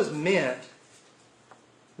what is meant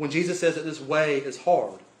when Jesus says that this way is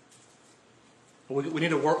hard? We need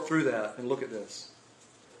to work through that and look at this.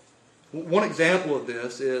 One example of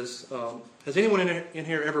this is, has anyone in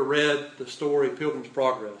here ever read the story Pilgrim's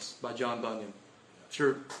Progress by John Bunyan? I'm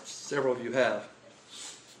sure several of you have.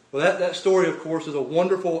 Well, that story, of course, is a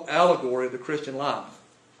wonderful allegory of the Christian life.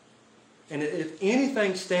 And if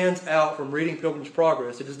anything stands out from reading Pilgrim's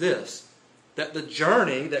Progress, it is this: that the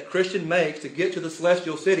journey that Christian makes to get to the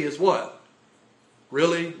celestial city is what?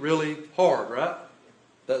 Really, really hard, right?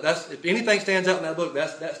 If anything stands out in that book,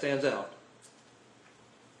 that stands out.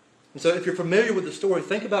 And so if you're familiar with the story,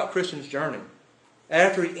 think about Christian's journey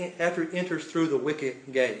after he enters through the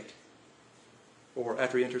wicket gate, or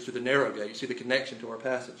after he enters through the narrow gate. You see the connection to our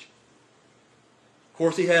passage. Of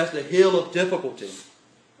course, he has the hill of difficulty.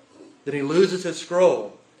 Then he loses his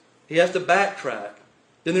scroll. He has to backtrack.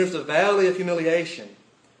 Then there's the valley of humiliation.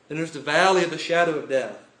 Then there's the valley of the shadow of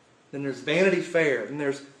death. Then there's Vanity Fair. Then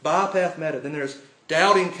there's Bypath Meta. Then there's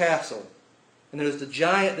Doubting Castle. And there's the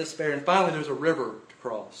giant despair. And finally there's a river to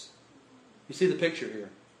cross. You see the picture here.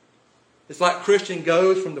 It's like Christian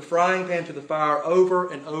goes from the frying pan to the fire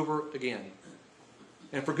over and over again.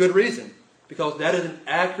 And for good reason. Because that is an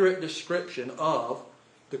accurate description of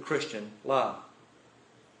the Christian life.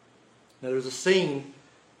 Now there's a scene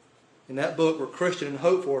in that book where Christian and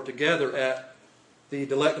Hopeful are together at the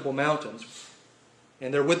Delectable Mountains.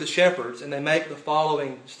 And they're with the shepherds, and they make the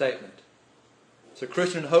following statement. So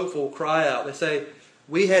Christian and Hopeful cry out. They say,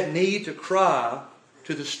 "We had need to cry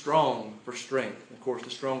to the strong for strength." And of course, the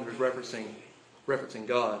strong is referencing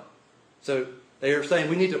God. So they are saying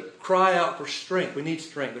we need to cry out for strength. We need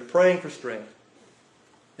strength. They're praying for strength.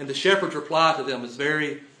 And the shepherds' reply to them is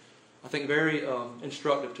very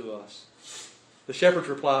instructive to us. The shepherds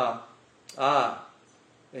reply, "Aye,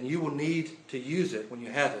 and you will need to use it when you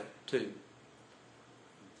have it too."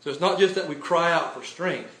 So it's not just that we cry out for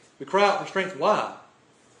strength. We cry out for strength. Why?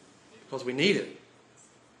 Because we need it.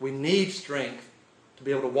 We need strength to be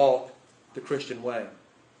able to walk the Christian way.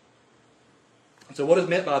 And so what is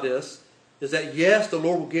meant by this is that yes, the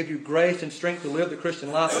Lord will give you grace and strength to live the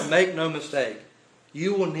Christian life, but make no mistake,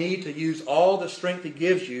 you will need to use all the strength He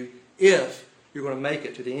gives you if you're going to make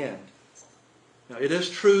it to the end. Now, it is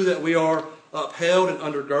true that we are upheld and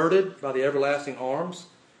undergirded by the everlasting arms,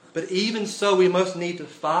 but even so, we must need to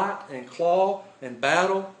fight and claw and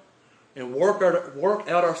battle and work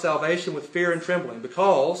out our salvation with fear and trembling,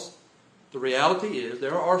 because the reality is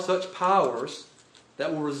there are such powers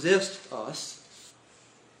that will resist us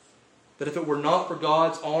that if it were not for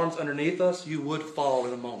God's arms underneath us, you would fall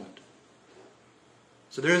in a moment.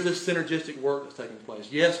 So there is this synergistic work that's taking place.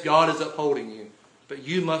 Yes, God is upholding you, but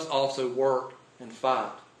you must also work and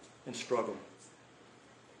fight and struggle.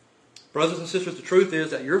 Brothers and sisters, the truth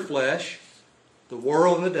is that your flesh, the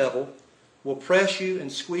world, and the devil will press you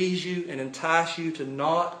and squeeze you and entice you to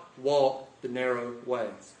not walk the narrow way.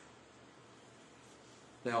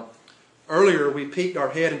 Now, earlier we peeked our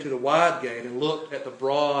head into the wide gate and looked at the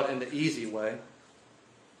broad and the easy way.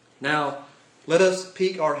 Now, let us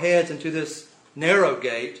peek our heads into this narrow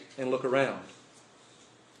gate and look around.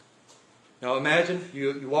 Now imagine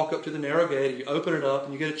you walk up to the narrow gate, and you open it up,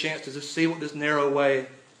 and you get a chance to just see what this narrow way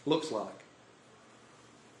looks like.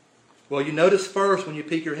 Well, you notice first when you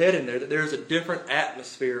peek your head in there that there's a different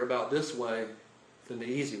atmosphere about this way than the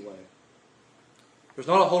easy way. There's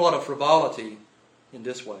not a whole lot of frivolity in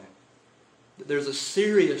this way. There's a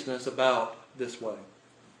seriousness about this way.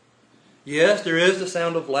 Yes, there is the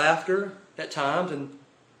sound of laughter at times, and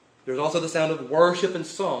there's also the sound of worship and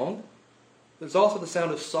song. There's also the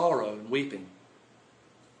sound of sorrow and weeping.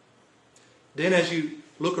 Then as you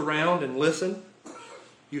look around and listen,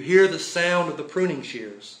 you hear the sound of the pruning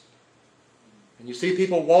shears. And you see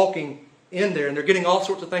people walking in there, and they're getting all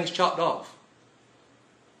sorts of things chopped off.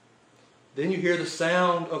 Then you hear the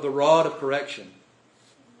sound of the rod of correction.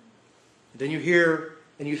 Then you hear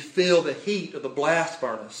and you feel the heat of the blast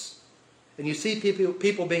furnace. And you see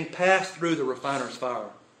people being passed through the refiner's fire.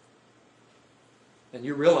 And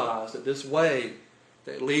you realize that this way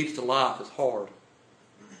that leads to life is hard.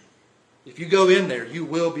 If you go in there, you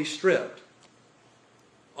will be stripped.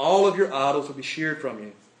 All of your idols will be sheared from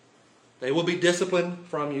you. They will be disciplined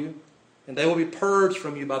from you, and they will be purged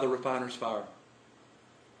from you by the refiner's fire.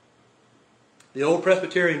 The old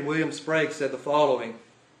Presbyterian William Sprague said the following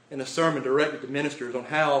in a sermon directed to ministers on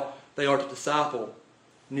how they are to disciple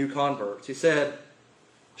new converts. He said,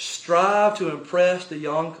 "Strive to impress the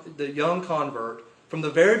young convert from the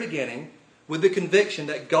very beginning with the conviction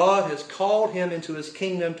that God has called him into His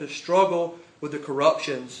kingdom to struggle with the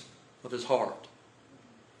corruptions of his heart."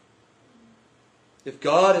 If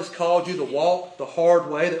God has called you to walk the hard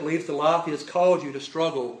way that leads to life, He has called you to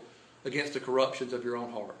struggle against the corruptions of your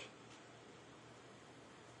own heart.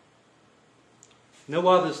 You know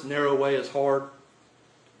why this narrow way is hard?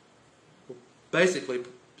 Well, basically,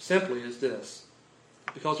 simply is this.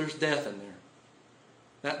 Because there's death in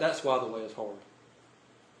there. That's why the way is hard.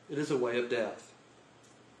 It is a way of death.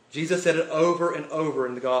 Jesus said it over and over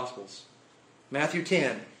in the Gospels. Matthew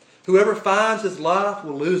 10, "Whoever finds his life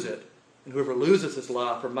will lose it, and whoever loses his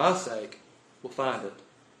life for my sake will find it."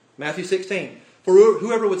 Matthew 16, "For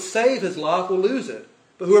whoever would save his life will lose it,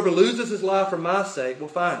 but whoever loses his life for my sake will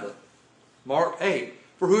find it." Mark 8,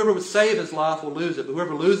 "For whoever would save his life will lose it, but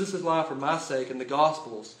whoever loses his life for my sake in the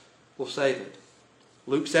Gospels will save it."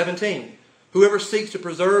 Luke 17, "Whoever seeks to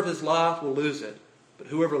preserve his life will lose it, but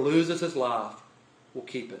whoever loses his life will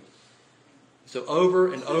keep it." So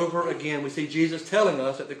over and over again we see Jesus telling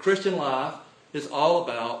us that the Christian life is all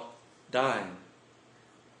about dying.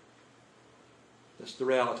 That's the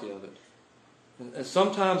reality of it. And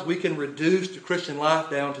sometimes we can reduce the Christian life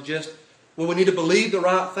down to just, well, we need to believe the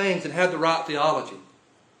right things and have the right theology.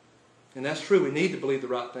 And that's true. We need to believe the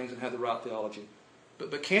right things and have the right theology.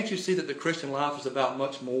 But can't you see that the Christian life is about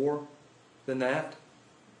much more than that?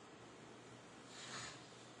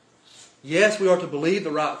 Yes, we are to believe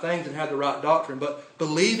the right things and have the right doctrine, but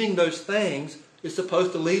believing those things is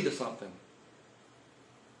supposed to lead to something.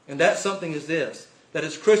 And that something is this, that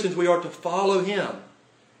as Christians we are to follow Him.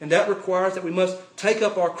 And that requires that we must take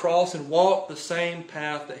up our cross and walk the same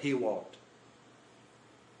path that He walked.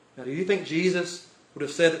 Now, do you think Jesus would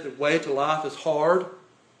have said that the way to life is hard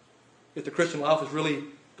if the Christian life was really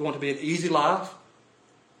going to be an easy life?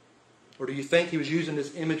 Or do you think He was using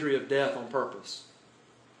this imagery of death on purpose?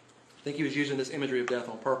 I think He was using this imagery of death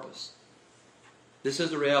on purpose. This is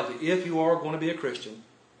the reality. If you are going to be a Christian,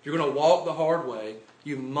 if you're going to walk the hard way,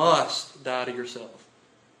 you must die to yourself.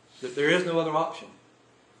 There is no other option.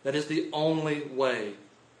 That is the only way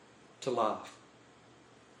to life.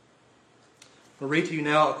 I'll read to you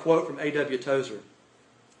now a quote from A.W. Tozer.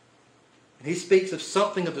 And he speaks of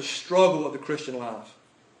something of the struggle of the Christian life.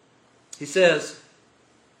 He says,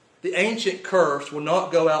 "The ancient curse will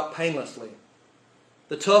not go out painlessly.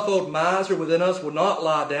 The tough old miser within us will not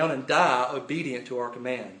lie down and die obedient to our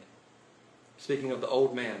command." Speaking of the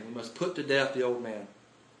old man, we must put to death the old man.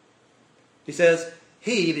 He says,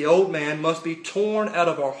 "He, the old man, must be torn out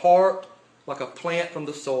of our heart like a plant from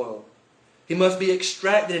the soil. He must be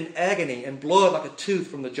extracted in agony and blood like a tooth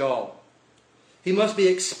from the jaw. He must be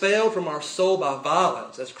expelled from our soul by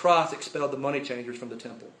violence, as Christ expelled the money changers from the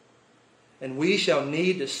temple. And we shall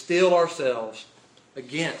need to steel ourselves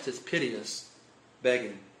against His piteous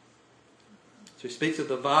begging." So he speaks of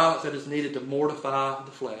the violence that is needed to mortify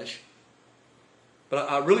the flesh. But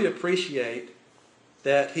I really appreciate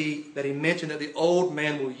that he mentioned that the old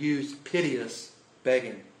man will use piteous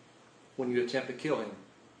begging when you attempt to kill him.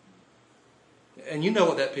 And you know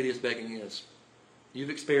what that piteous begging is. You've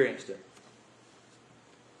experienced it.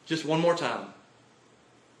 Just one more time.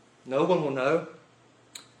 No one will know.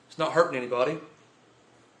 It's not hurting anybody.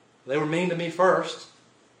 They were mean to me first.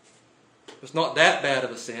 It's not that bad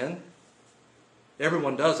of a sin.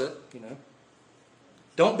 Everyone does it, you know.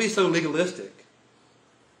 Don't be so legalistic.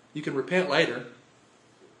 You can repent later.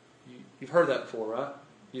 You've heard that before, right?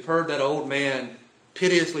 You've heard that old man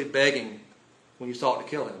piteously begging when you sought to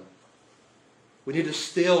kill him. We need to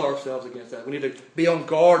steel ourselves against that. We need to be on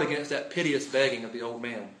guard against that piteous begging of the old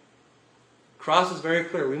man. Christ is very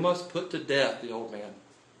clear. We must put to death the old man.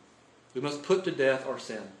 We must put to death our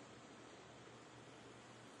sin.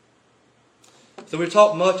 So we've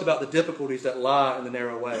talked much about the difficulties that lie in the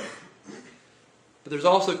narrow way. But there's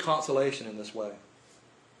also consolation in this way.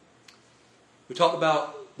 We talked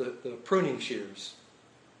about the pruning shears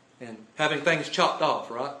and having things chopped off,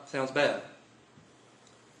 right? Sounds bad.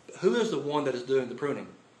 But who is the one that is doing the pruning?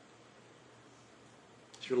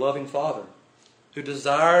 It's your loving Father who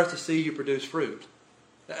desires to see you produce fruit.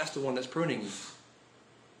 That's the one that's pruning you.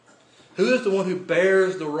 Who is the one who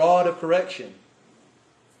bears the rod of correction?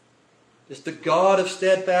 It's the God of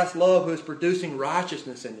steadfast love who is producing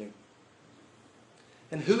righteousness in you.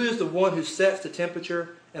 And who is the one who sets the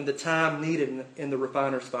temperature and the time needed in the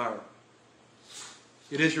refiner's fire?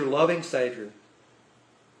 It is your loving Savior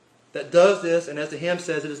that does this, and as the hymn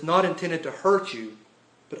says, it is not intended to hurt you,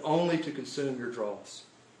 but only to consume your dross.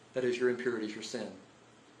 That is your impurities, your sin.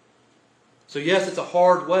 So yes, it's a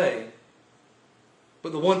hard way,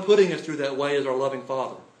 but the one putting us through that way is our loving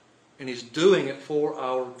Father. And He's doing it for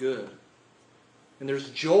our good. And there's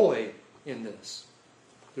joy in this.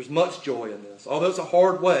 There's much joy in this. Although it's a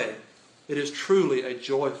hard way, it is truly a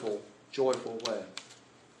joyful, joyful way.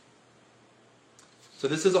 So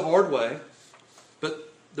this is a hard way,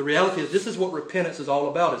 but the reality is this is what repentance is all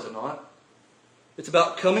about, is it not? It's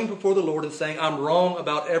about coming before the Lord and saying, I'm wrong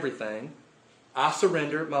about everything. I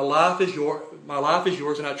surrender. My life is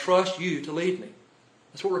yours, and I trust you to lead me.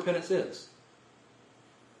 That's what repentance is.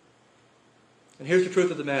 And here's the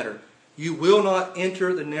truth of the matter. You will not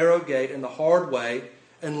enter the narrow gate and the hard way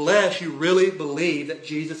unless you really believe that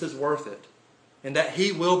Jesus is worth it and that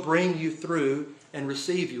He will bring you through and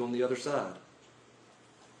receive you on the other side.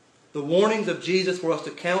 The warnings of Jesus for us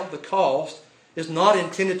to count the cost is not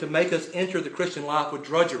intended to make us enter the Christian life with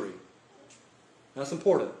drudgery. That's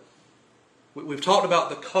important. We've talked about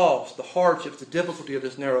the cost, the hardships, the difficulty of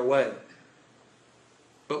this narrow way.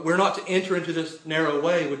 But we're not to enter into this narrow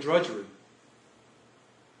way with drudgery.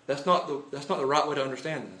 That's not the right way to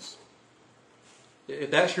understand this.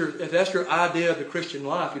 If that's your idea of the Christian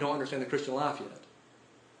life, you don't understand the Christian life yet.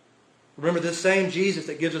 Remember, this same Jesus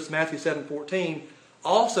that gives us Matthew 7:14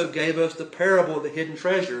 also gave us the parable of the hidden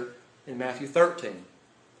treasure in Matthew 13.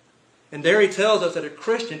 And there He tells us that a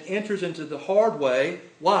Christian enters into the hard way.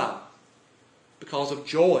 Why? Because of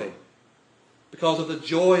joy. Because of the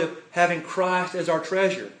joy of having Christ as our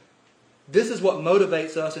treasure. This is what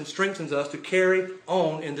motivates us and strengthens us to carry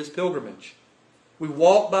on in this pilgrimage. We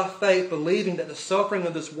walk by faith believing that the suffering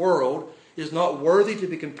of this world is not worthy to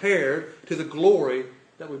be compared to the glory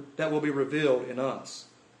that will be revealed in us.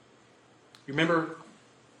 You remember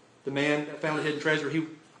the man that found the hidden treasure?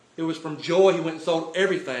 It was from joy he went and sold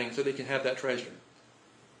everything so that he can have that treasure.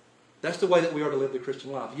 That's the way that we are to live the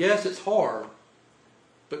Christian life. Yes, it's hard,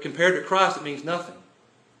 but compared to Christ it means nothing.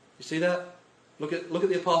 You see that? Look at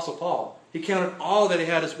the Apostle Paul. He counted all that he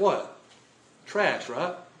had as what? Trash,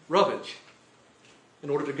 right? Rubbish. In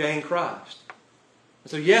order to gain Christ. And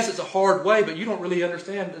so yes, it's a hard way, but you don't really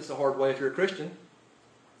understand it's a hard way if you're a Christian.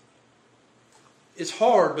 It's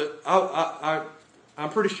hard, but I'm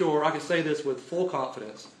pretty sure I can say this with full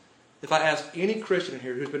confidence. If I ask any Christian in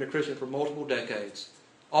here who's been a Christian for multiple decades,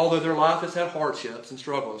 although their life has had hardships and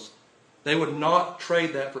struggles, they would not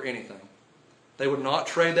trade that for anything. They would not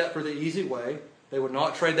trade that for the easy way. They would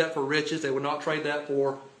not trade that for riches. They would not trade that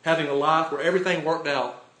for having a life where everything worked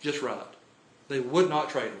out just right. They would not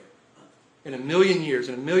trade it. In a million years,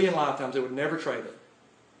 in a million lifetimes, they would never trade it.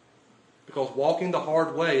 Because walking the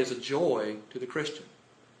hard way is a joy to the Christian.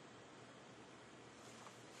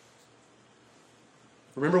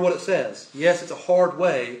 Remember what it says. Yes, it's a hard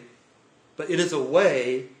way, but it is a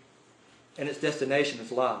way, and its destination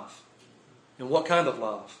is life. And what kind of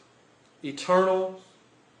life? Eternal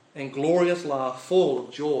and glorious life full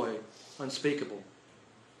of joy unspeakable.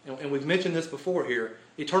 And we've mentioned this before here.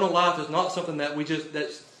 Eternal life is not something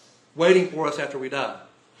that's waiting for us after we die.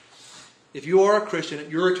 If you are a Christian,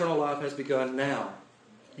 your eternal life has begun now.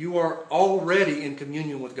 You are already in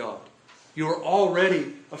communion with God. You are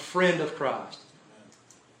already a friend of Christ.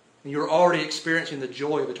 And you're already experiencing the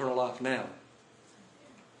joy of eternal life now.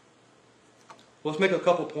 Let's make a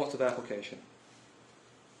couple points of application.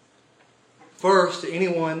 First, to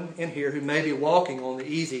anyone in here who may be walking on the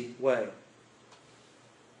easy way.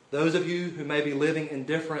 Those of you who may be living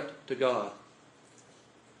indifferent to God.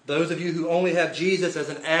 Those of you who only have Jesus as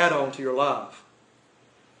an add-on to your life.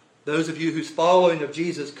 Those of you whose following of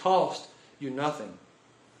Jesus cost you nothing.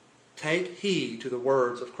 Take heed to the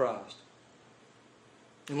words of Christ.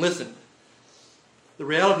 And listen, the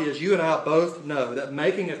reality is you and I both know that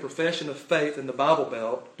making a profession of faith in the Bible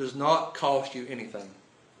Belt does not cost you anything.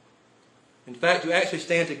 In fact, you actually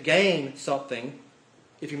stand to gain something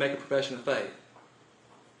if you make a profession of faith.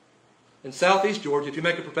 In Southeast Georgia, if you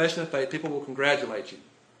make a profession of faith, people will congratulate you.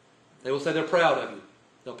 They will say they're proud of you.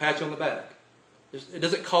 They'll pat you on the back. It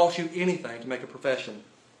doesn't cost you anything to make a profession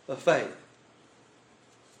of faith.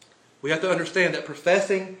 We have to understand that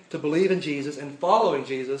professing to believe in Jesus and following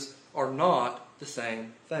Jesus are not the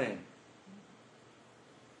same thing.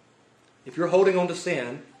 If you're holding on to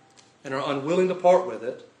sin and are unwilling to part with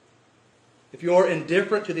it, if you are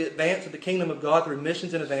indifferent to the advance of the kingdom of God through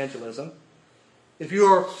missions and evangelism, if you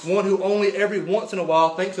are one who only every once in a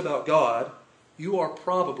while thinks about God, you are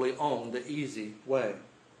probably on the easy way.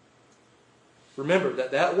 Remember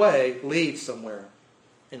that that way leads somewhere,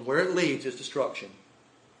 and where it leads is destruction.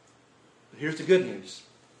 But here's the good news.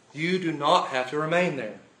 You do not have to remain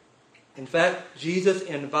there. In fact, Jesus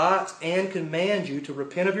invites and commands you to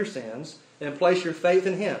repent of your sins and place your faith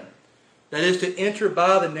in Him. That is, to enter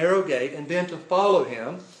by the narrow gate and then to follow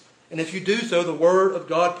Him. And if you do so, the Word of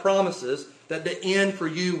God promises that the end for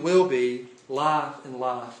you will be life and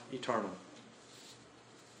life eternal.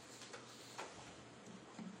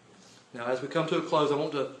 Now, as we come to a close, I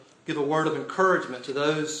want to give a word of encouragement to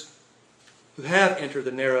those who have entered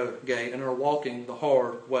the narrow gate and are walking the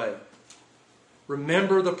hard way.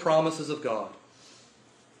 Remember the promises of God.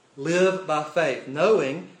 Live by faith,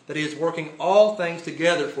 knowing that He is working all things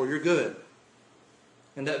together for your good.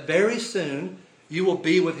 And that very soon you will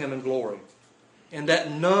be with Him in glory. And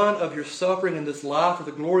that none of your suffering in this life for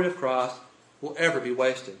the glory of Christ will ever be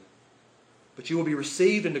wasted. But you will be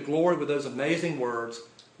received into glory with those amazing words,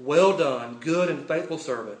 "Well done, good and faithful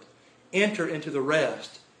servant. Enter into the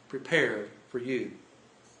rest prepared for you."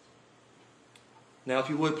 Now, if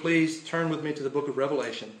you would, please turn with me to the book of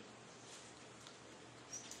Revelation.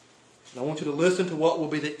 And I want you to listen to what will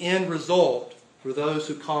be the end result for those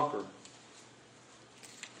who conquer.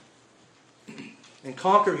 And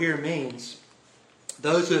conquer here means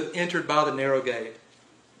those who have entered by the narrow gate,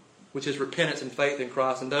 which is repentance and faith in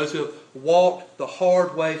Christ, and those who have walked the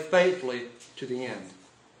hard way faithfully to the end.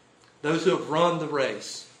 Those who have run the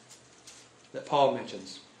race that Paul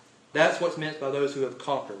mentions. That's what's meant by those who have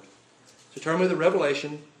conquered. So turn with the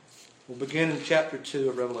Revelation. We'll begin in chapter 2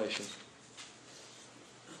 of Revelation.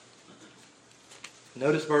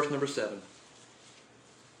 Notice verse number 7.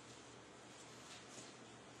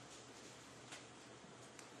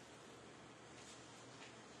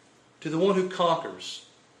 To the one who conquers,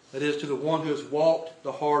 that is, to the one who has walked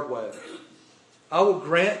the hard way, I will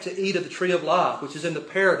grant to eat of the tree of life, which is in the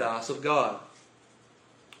paradise of God.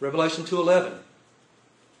 Revelation 2:11.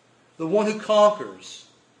 The one who conquers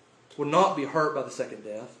will not be hurt by the second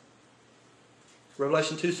death.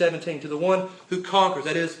 Revelation 2:17. To the one who conquers,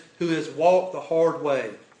 that is, who has walked the hard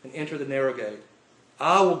way and entered the narrow gate,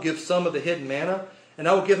 I will give some of the hidden manna, and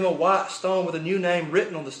I will give him a white stone with a new name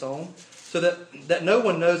written on the stone, so that no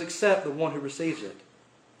one knows except the one who receives it.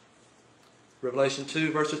 Revelation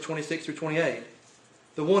 2, verses 26 through 28.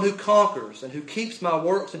 The one who conquers and who keeps my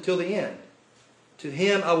works until the end, to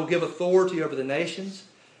him I will give authority over the nations,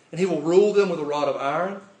 and he will rule them with a rod of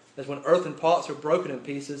iron, as when earthen pots are broken in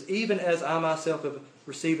pieces, even as I myself have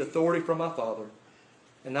received authority from my Father,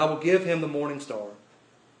 and I will give him the morning star.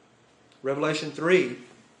 Revelation 3,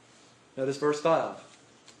 notice verse 5.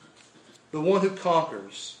 The one who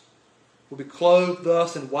conquers will be clothed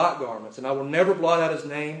thus in white garments, and I will never blot out his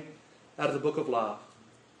name out of the book of life.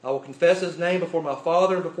 I will confess his name before my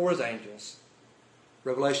Father and before his angels.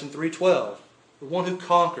 Revelation 3:12. The one who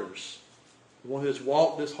conquers, the one who has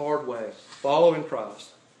walked this hard way, following Christ.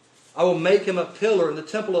 I will make him a pillar in the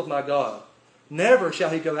temple of my God. Never shall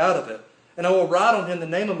he go out of it. And I will write on him the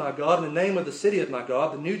name of my God and the name of the city of my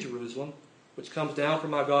God, the New Jerusalem, which comes down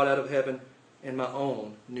from my God out of heaven, and my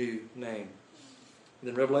own new name. And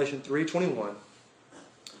then Revelation 3:21.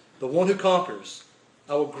 The one who conquers,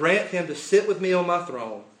 I will grant him to sit with me on my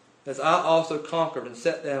throne, as I also conquered and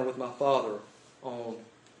sat down with my Father on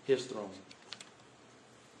his throne.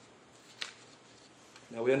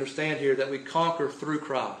 Now we understand here that we conquer through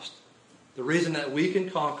Christ. The reason that we can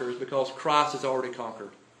conquer is because Christ has already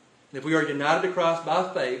conquered. And if we are united to Christ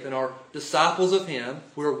by faith and are disciples of Him,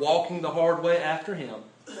 we are walking the hard way after Him,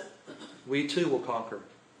 we too will conquer.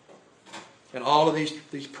 And all of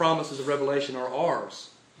these promises of Revelation are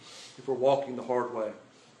ours if we're walking the hard way.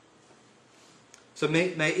 So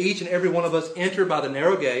may each and every one of us enter by the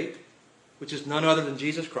narrow gate, which is none other than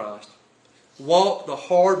Jesus Christ, walk the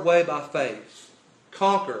hard way by faith,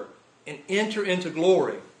 conquer, and enter into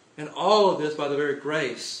glory. And all of this by the very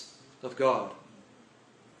grace of God.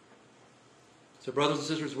 So brothers and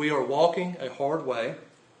sisters, we are walking a hard way.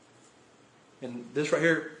 And this right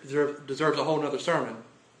here deserves a whole other sermon.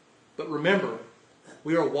 But remember,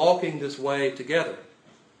 we are walking this way together.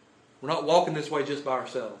 We're not walking this way just by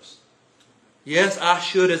ourselves. Yes, I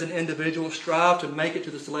should as an individual strive to make it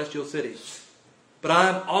to the celestial city. But I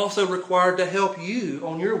am also required to help you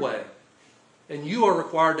on your way. And you are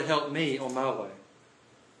required to help me on my way.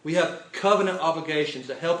 We have covenant obligations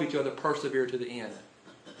to help each other persevere to the end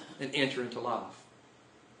and enter into life.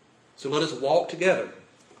 So let us walk together,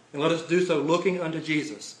 and let us do so looking unto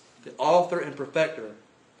Jesus, the author and perfecter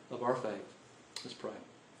of our faith. Let's pray.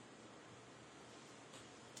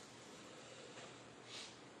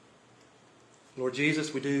 Lord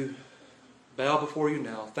Jesus, we do bow before you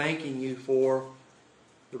now, thanking you for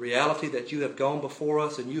the reality that you have gone before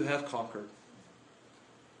us and you have conquered.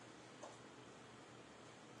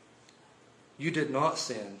 You did not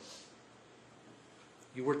sin.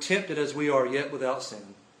 You were tempted as we are, yet without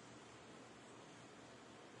sin.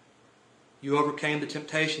 You overcame the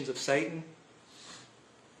temptations of Satan.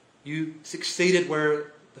 You succeeded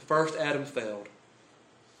where the first Adam failed.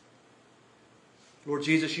 Lord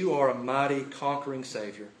Jesus, you are a mighty conquering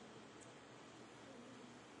Savior.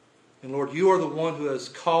 And Lord, you are the one who has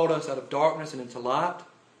called us out of darkness and into light.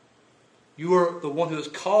 You are the one who has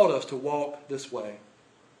called us to walk this way.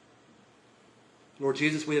 Lord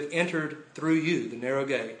Jesus, we have entered through you, the narrow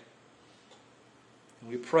gate. And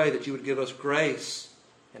we pray that you would give us grace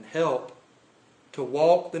and help to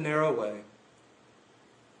walk the narrow way.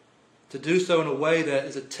 To do so in a way that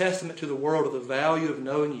is a testament to the world of the value of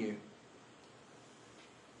knowing you.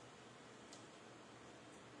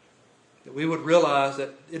 That we would realize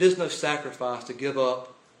that it is no sacrifice to give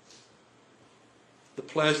up the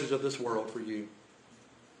pleasures of this world for you.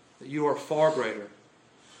 That you are far greater,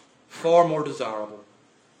 far more desirable.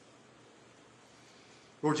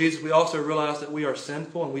 Lord Jesus, we also realize that we are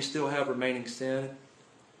sinful and we still have remaining sin.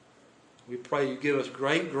 We pray you give us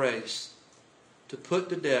great grace to put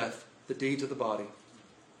to death the deeds of the body.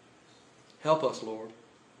 Help us, Lord.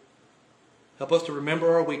 Help us to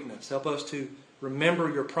remember our weakness. Help us to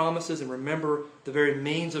remember your promises and remember the very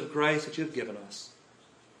means of grace that you have given us.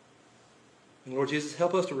 And Lord Jesus,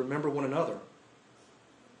 help us to remember one another.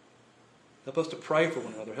 Help us to pray for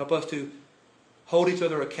one another. Help us to hold each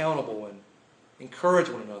other accountable and encourage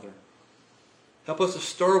one another. Help us to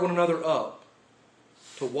stir one another up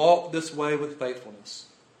to walk this way with faithfulness.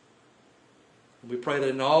 And we pray that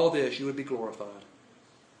in all this you would be glorified.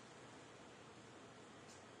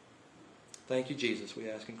 Thank you, Jesus. We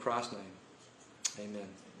ask in Christ's name. Amen. Amen.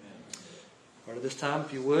 All right, at this time,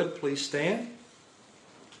 if you would, please stand.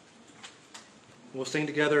 We'll sing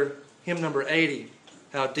together hymn number 80,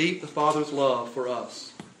 How Deep the Father's Love for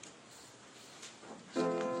Us.